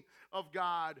testimony of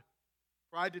God.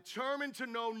 For I determined to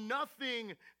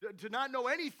not know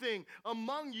anything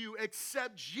among you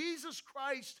except Jesus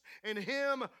Christ and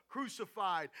him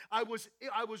crucified. I was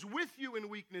with you in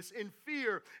weakness, in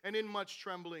fear, and in much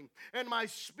trembling. And my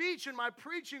speech and my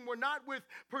preaching were not with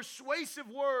persuasive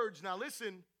words." Now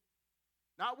listen,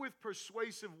 not with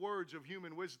persuasive words of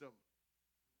human wisdom.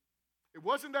 It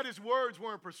wasn't that his words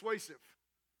weren't persuasive.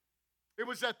 It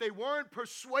was that they weren't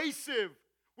persuasive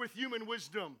with human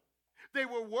wisdom. They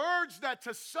were words that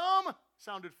to some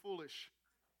sounded foolish.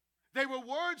 They were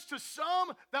words to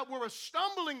some that were a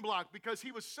stumbling block, because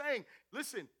he was saying,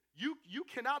 listen, you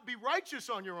cannot be righteous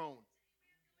on your own.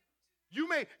 You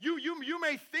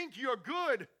may think you're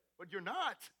good, but you're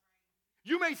not.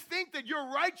 You may think that you're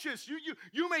righteous.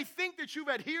 You may think that you've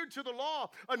adhered to the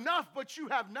law enough, but you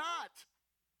have not.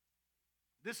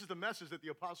 This is the message that the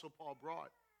Apostle Paul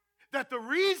brought. That the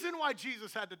reason why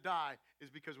Jesus had to die is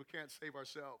because we can't save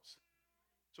ourselves.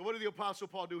 So what did the Apostle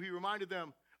Paul do? He reminded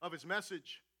them of his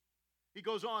message. He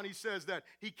goes on, he says that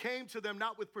he came to them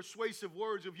not with persuasive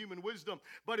words of human wisdom,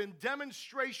 but in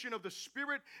demonstration of the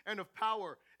Spirit and of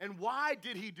power. And why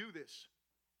did he do this?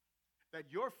 That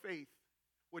your faith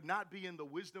would not be in the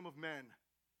wisdom of men,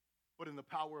 but in the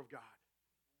power of God.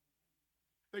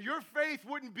 That your faith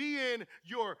wouldn't be in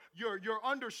your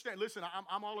understanding. Listen,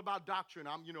 I'm all about doctrine.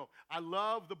 I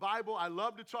love the Bible. I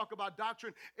love to talk about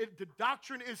doctrine. The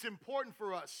doctrine is important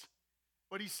for us.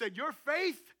 But he said your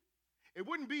faith, it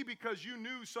wouldn't be because you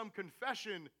knew some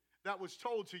confession that was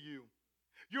told to you.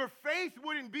 Your faith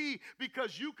wouldn't be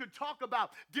because you could talk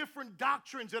about different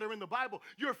doctrines that are in the Bible.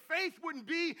 Your faith wouldn't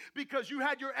be because you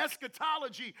had your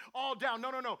eschatology all down.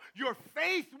 No. Your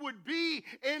faith would be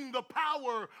in the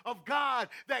power of God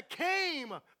that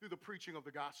came through the preaching of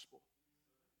the gospel.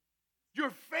 Your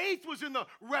faith was in the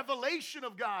revelation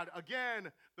of God.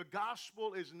 Again, the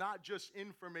gospel is not just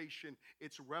information,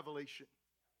 it's revelation.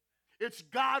 It's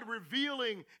God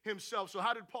revealing himself. So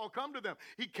how did Paul come to them?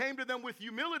 He came to them with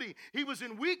humility. He was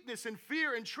in weakness and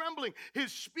fear and trembling.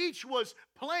 His speech was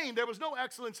plain. There was no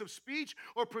excellence of speech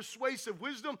or persuasive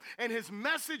wisdom, and his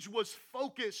message was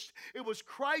focused. It was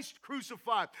Christ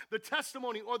crucified, the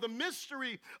testimony or the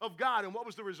mystery of God. And what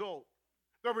was the result?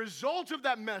 The result of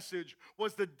that message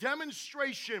was the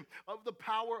demonstration of the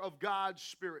power of God's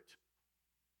Spirit.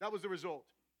 That was the result.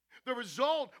 The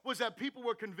result was that people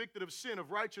were convicted of sin, of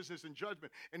righteousness, and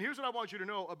judgment. And here's what I want you to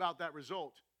know about that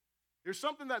result. There's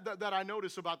something that I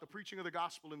notice about the preaching of the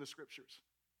gospel in the scriptures.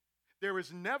 There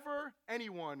is never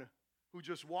anyone who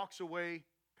just walks away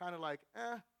kind of like,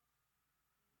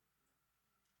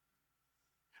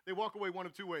 They walk away one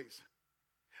of two ways.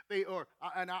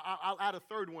 I'll add a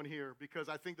third one here because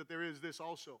I think that there is this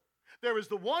also. There is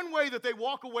the one way that they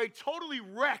walk away totally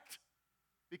wrecked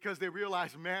because they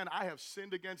realize, man, I have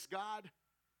sinned against God,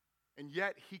 and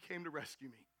yet he came to rescue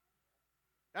me.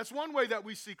 That's one way that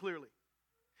we see clearly.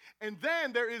 And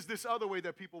then there is this other way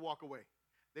that people walk away.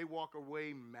 They walk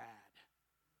away mad.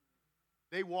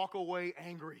 They walk away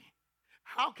angry.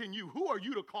 Who are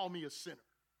you to call me a sinner?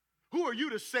 Who are you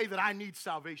to say that I need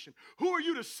salvation? Who are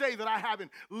you to say that I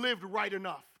haven't lived right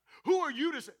enough? Who are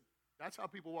you to say? That's how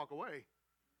people walk away.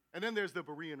 And then there's the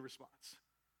Berean response.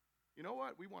 You know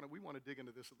what? We want to dig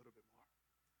into this a little bit more.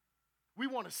 We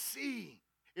want to see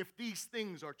if these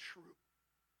things are true.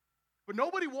 But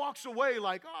nobody walks away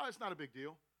like, oh, it's not a big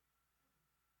deal.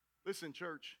 Listen,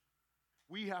 church,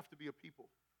 we have to be a people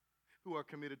who are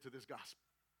committed to this gospel.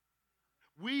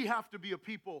 We have to be a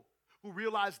people who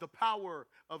realize the power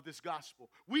of this gospel.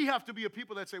 We have to be a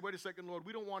people that say, wait a second, Lord,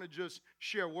 we don't want to just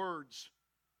share words,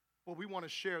 but we want to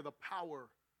share the power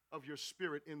of your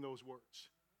Spirit in those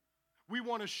words. We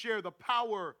want to share the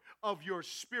power of your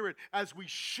Spirit as we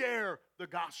share the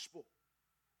gospel.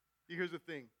 Here's the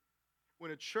thing.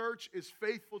 When a church is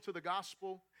faithful to the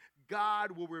gospel,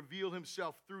 God will reveal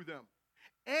himself through them.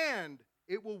 And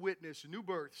it will witness new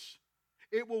births.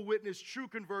 It will witness true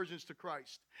conversions to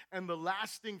Christ and the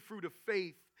lasting fruit of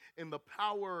faith in the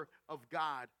power of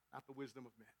God, not the wisdom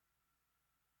of man.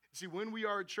 See, when we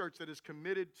are a church that is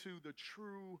committed to the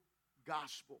true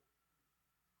gospel,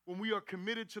 when we are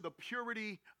committed to the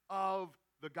purity of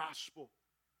the gospel,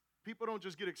 people don't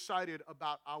just get excited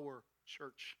about our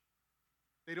church.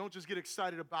 They don't just get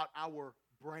excited about our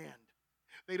brand.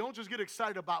 They don't just get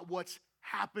excited about what's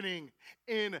happening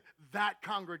in that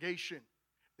congregation.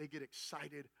 They get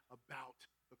excited about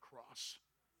the cross.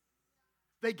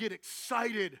 They get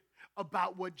excited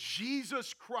about what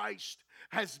Jesus Christ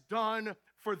has done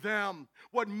for them.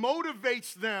 What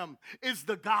motivates them is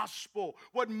the gospel.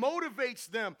 What motivates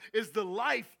them is the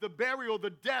life, the burial, the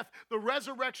death, the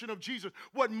resurrection of Jesus.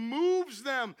 What moves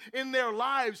them in their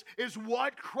lives is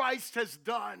what Christ has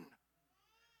done.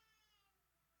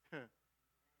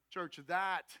 Church,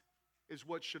 that is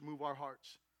what should move our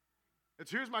hearts. And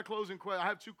so here's my closing question. I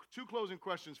have two closing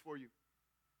questions for you.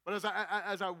 But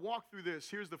as I walk through this,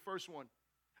 here's the first one.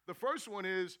 The first one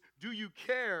is, do you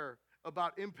care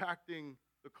about impacting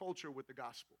the culture with the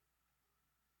gospel?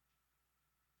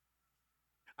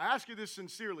 I ask you this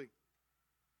sincerely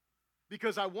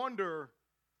because I wonder,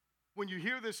 when you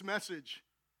hear this message,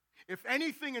 if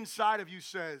anything inside of you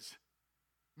says,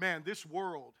 man, this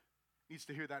world needs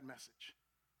to hear that message.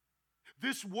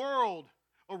 This world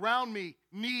around me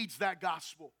needs that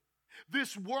gospel.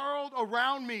 This world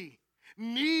around me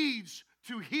needs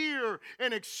to hear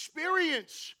and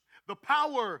experience the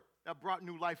power that brought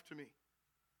new life to me.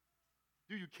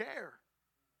 Do you care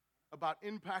about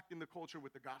impacting the culture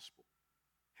with the gospel?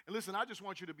 And listen, I just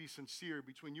want you to be sincere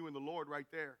between you and the Lord right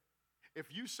there. If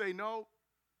you say no,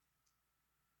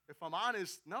 if I'm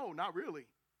honest, no, not really.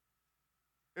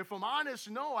 If I'm honest,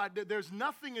 no, there's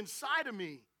nothing inside of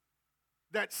me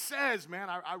that says, man,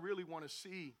 I really want to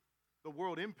see the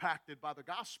world impacted by the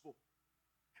gospel.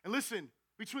 And listen,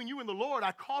 between you and the Lord,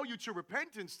 I call you to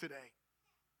repentance today.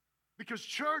 Because,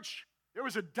 church, there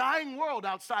is a dying world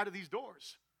outside of these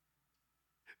doors.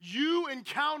 You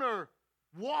encounter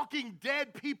walking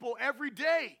dead people every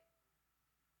day.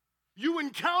 You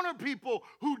encounter people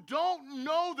who don't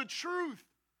know the truth,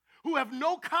 who have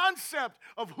no concept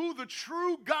of who the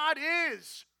true God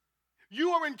is.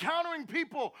 You are encountering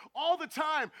people all the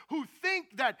time who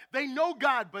think that they know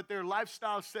God, but their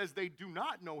lifestyle says they do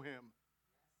not know him.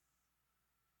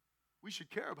 We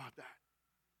should care about that.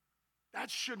 That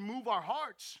should move our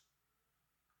hearts.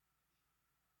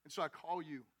 And so I call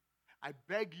you, I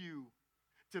beg you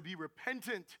to be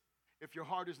repentant if your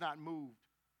heart is not moved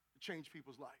to change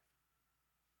people's life.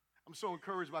 I'm so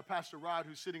encouraged by Pastor Rod,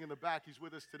 who's sitting in the back. He's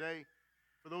with us today.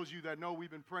 For those of you that know,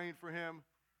 we've been praying for him,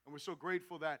 and we're so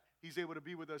grateful that he's able to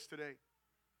be with us today.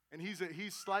 And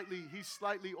he's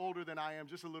slightly older than I am,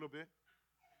 just a little bit.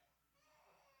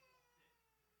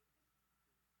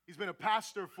 He's been a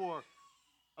pastor for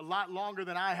a lot longer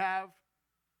than I have.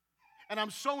 And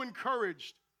I'm so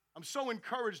encouraged. I'm so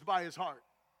encouraged by his heart.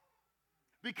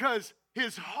 Because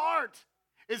his heart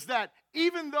is that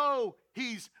even though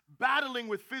he's battling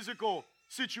with physical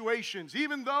situations,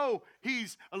 even though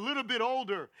he's a little bit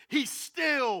older, he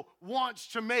still wants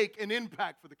to make an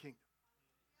impact for the kingdom.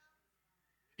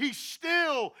 He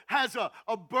still has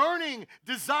a burning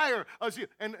desire.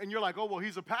 And you're like, oh, well,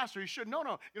 he's a pastor. He should. No.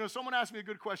 You know, someone asked me a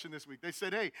good question this week. They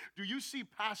said, hey, do you see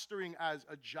pastoring as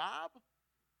a job?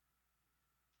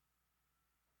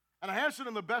 And I answered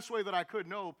in the best way that I could.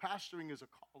 No, pastoring is a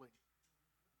calling.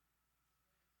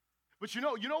 But you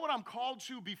know what I'm called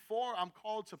to before I'm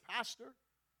called to pastor?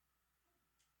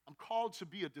 I'm called to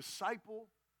be a disciple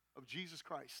of Jesus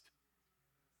Christ.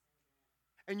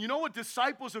 And you know what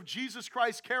disciples of Jesus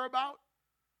Christ care about?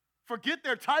 Forget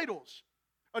their titles.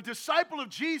 A disciple of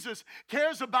Jesus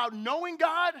cares about knowing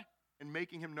God and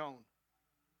making him known.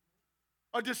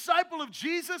 A disciple of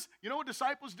Jesus, you know what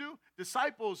disciples do?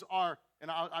 Disciples are,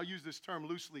 and I'll use this term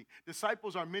loosely,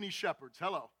 disciples are mini shepherds.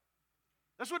 Hello.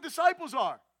 That's what disciples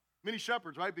are. Mini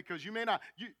shepherds, right? Because you may not,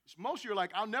 most of you are like,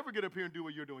 I'll never get up here and do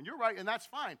what you're doing. You're right, and that's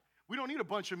fine. We don't need a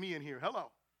bunch of me in here. Hello.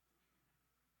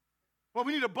 Well,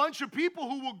 we need a bunch of people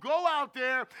who will go out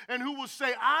there and who will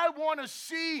say, I want to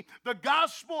see the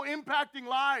gospel impacting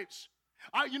lives.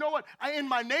 You know what? In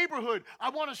my neighborhood, I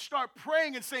want to start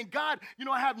praying and saying, God, you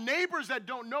know, I have neighbors that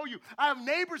don't know you. I have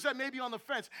neighbors that may be on the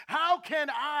fence. How can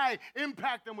I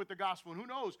impact them with the gospel? And who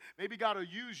knows? Maybe God will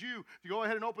use you to go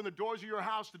ahead and open the doors of your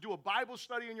house, to do a Bible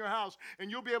study in your house, and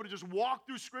you'll be able to just walk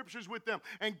through scriptures with them,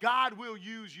 and God will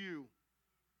use you.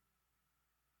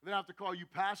 They don't have to call you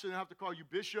pastor. They don't have to call you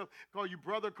bishop, call you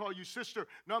brother, call you sister.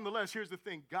 Nonetheless, here's the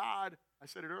thing. God, I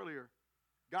said it earlier,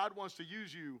 God wants to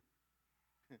use you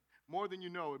more than you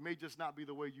know. It may just not be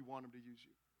the way you want him to use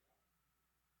you.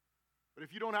 But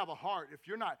if you don't have a heart, if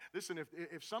you're not, listen,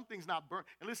 if something's not burnt,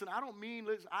 and listen, I don't mean,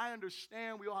 listen, I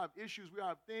understand we all have issues, we all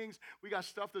have things, we got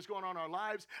stuff that's going on in our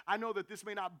lives. I know that this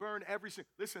may not burn every single,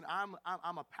 listen, I'm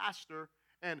a pastor,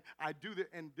 and I do that,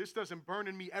 and this doesn't burn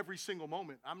in me every single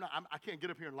moment. I can't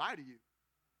get up here and lie to you.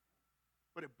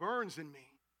 But it burns in me.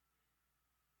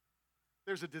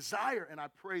 There's a desire, and I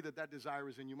pray that that desire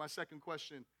is in you. My second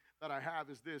question that I have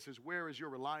is this, is where is your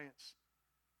reliance?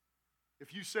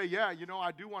 If you say, yeah, you know,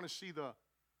 I do want to see the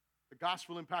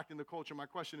gospel impacting the culture, my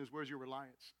question is, where's your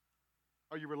reliance?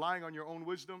 Are you relying on your own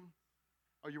wisdom?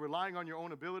 Are you relying on your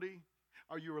own ability?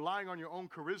 Are you relying on your own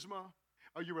charisma?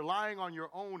 Are you relying on your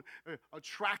own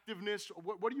attractiveness?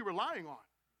 What are you relying on?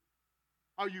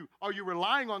 Are you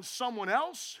relying on someone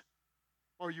else?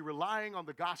 Or are you relying on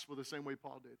the gospel the same way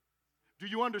Paul did? Do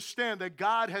you understand that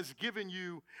God has given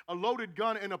you a loaded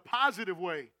gun in a positive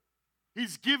way?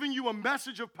 He's given you a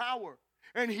message of power,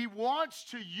 and he wants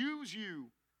to use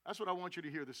you. That's what I want you to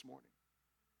hear this morning.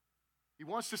 He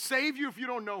wants to save you if you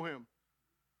don't know him,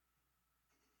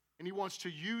 and he wants to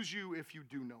use you if you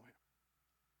do know him.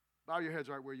 Bow your heads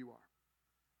right where you are.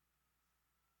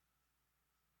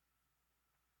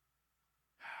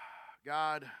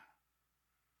 God,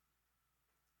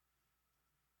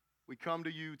 we come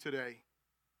to you today.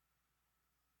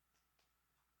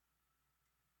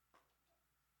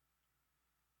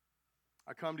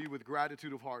 I come to you with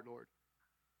gratitude of heart, Lord.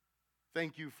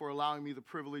 Thank you for allowing me the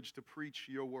privilege to preach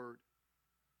your word.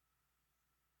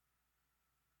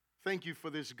 Thank you for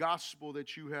this gospel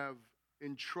that you have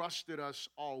entrusted us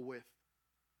all with.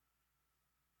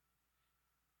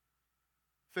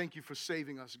 Thank you for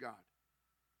saving us, God.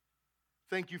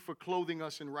 Thank you for clothing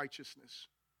us in righteousness.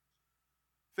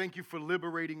 Thank you for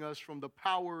liberating us from the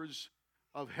powers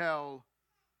of hell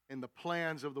and the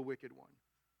plans of the wicked one.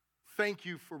 Thank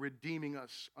you for redeeming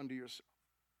us unto yourself.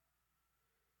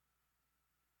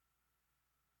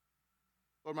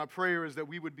 Lord, my prayer is that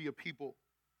we would be a people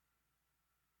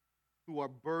who are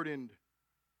burdened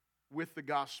with the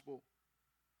gospel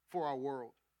for our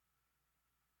world.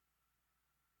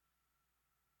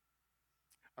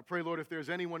 I pray, Lord, if there's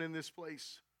anyone in this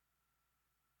place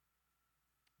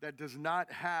that does not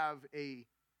have a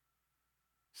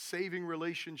saving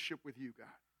relationship with you, God,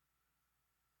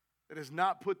 that has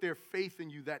not put their faith in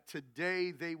you, that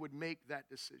today they would make that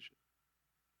decision,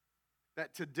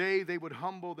 that today they would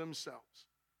humble themselves,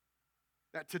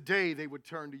 that today they would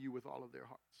turn to you with all of their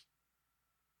hearts.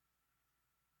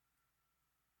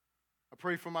 I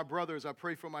pray for my brothers, I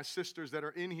pray for my sisters that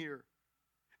are in here,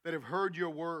 that have heard your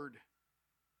word.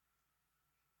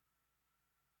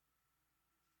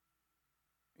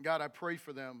 And God, I pray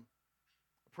for them.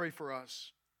 I Pray for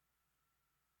us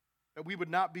that we would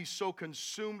not be so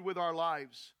consumed with our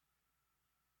lives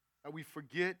that we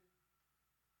forget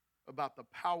about the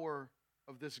power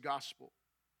of this gospel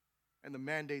and the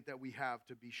mandate that we have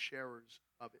to be sharers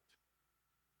of it.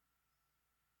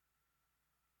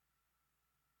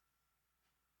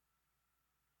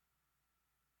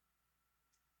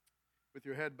 With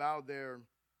your head bowed there,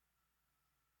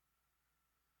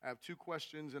 I have two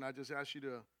questions, and I just ask you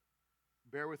to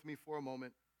bear with me for a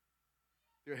moment.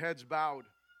 Your head's bowed.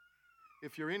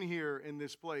 If you're in here in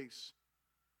this place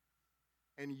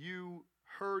and you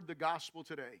heard the gospel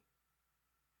today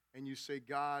and you say,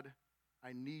 God,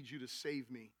 I need you to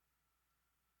save me.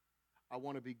 I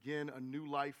want to begin a new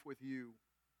life with you.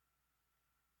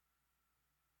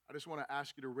 I just want to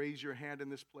ask you to raise your hand in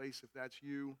this place if that's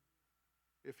you.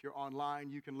 If you're online,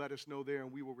 you can let us know there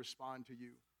and we will respond to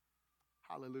you.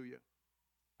 Hallelujah.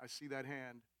 I see that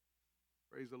hand.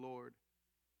 Praise the Lord.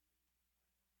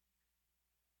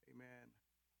 Amen.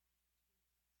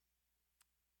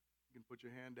 You can put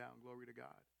your hand down. Glory to God.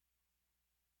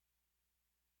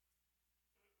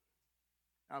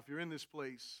 Now, if you're in this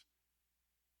place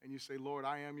and you say, Lord,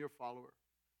 I am your follower.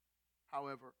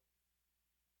 However,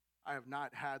 I have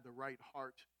not had the right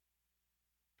heart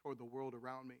toward the world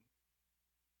around me.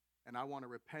 And I want to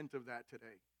repent of that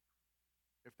today.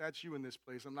 If that's you in this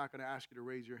place, I'm not going to ask you to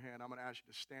raise your hand. I'm going to ask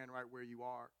you to stand right where you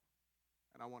are.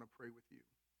 And I want to pray with you.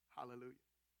 Hallelujah.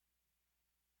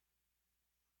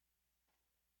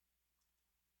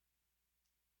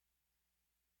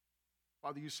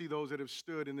 Father, you see those that have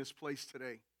stood in this place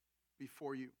today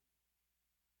before you.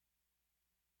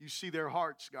 You see their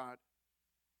hearts, God.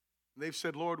 They've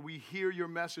said, Lord, we hear your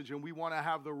message and we want to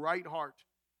have the right heart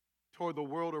toward the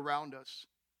world around us.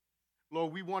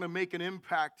 Lord, we want to make an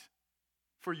impact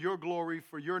for your glory,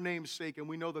 for your name's sake, and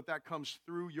we know that that comes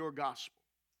through your gospel.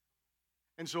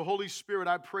 And so, Holy Spirit,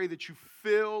 I pray that you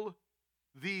fill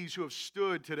these who have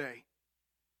stood today.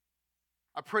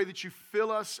 I pray that you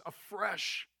fill us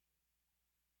afresh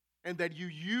and that you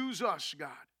use us, God,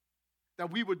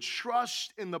 that we would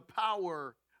trust in the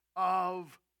power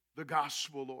of the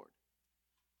gospel, Lord.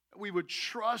 That we would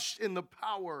trust in the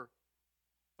power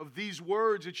of these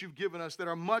words that you've given us that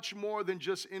are much more than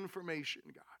just information,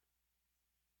 God.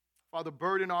 Father,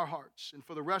 burden our hearts. And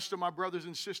for the rest of my brothers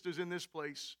and sisters in this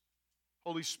place,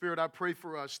 Holy Spirit, I pray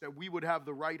for us that we would have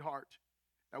the right heart,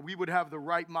 that we would have the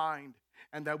right mind,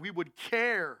 and that we would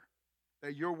care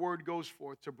that your word goes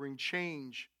forth to bring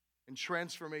change and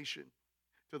transformation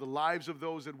to the lives of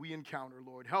those that we encounter,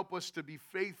 Lord. Help us to be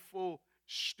faithful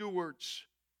stewards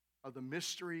of the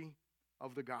mystery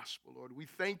of the gospel, Lord. We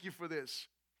thank you for this,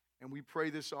 and we pray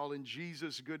this all in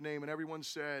Jesus' good name. And everyone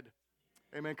said,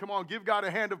 amen. Come on, give God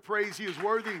a hand of praise. He is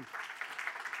worthy.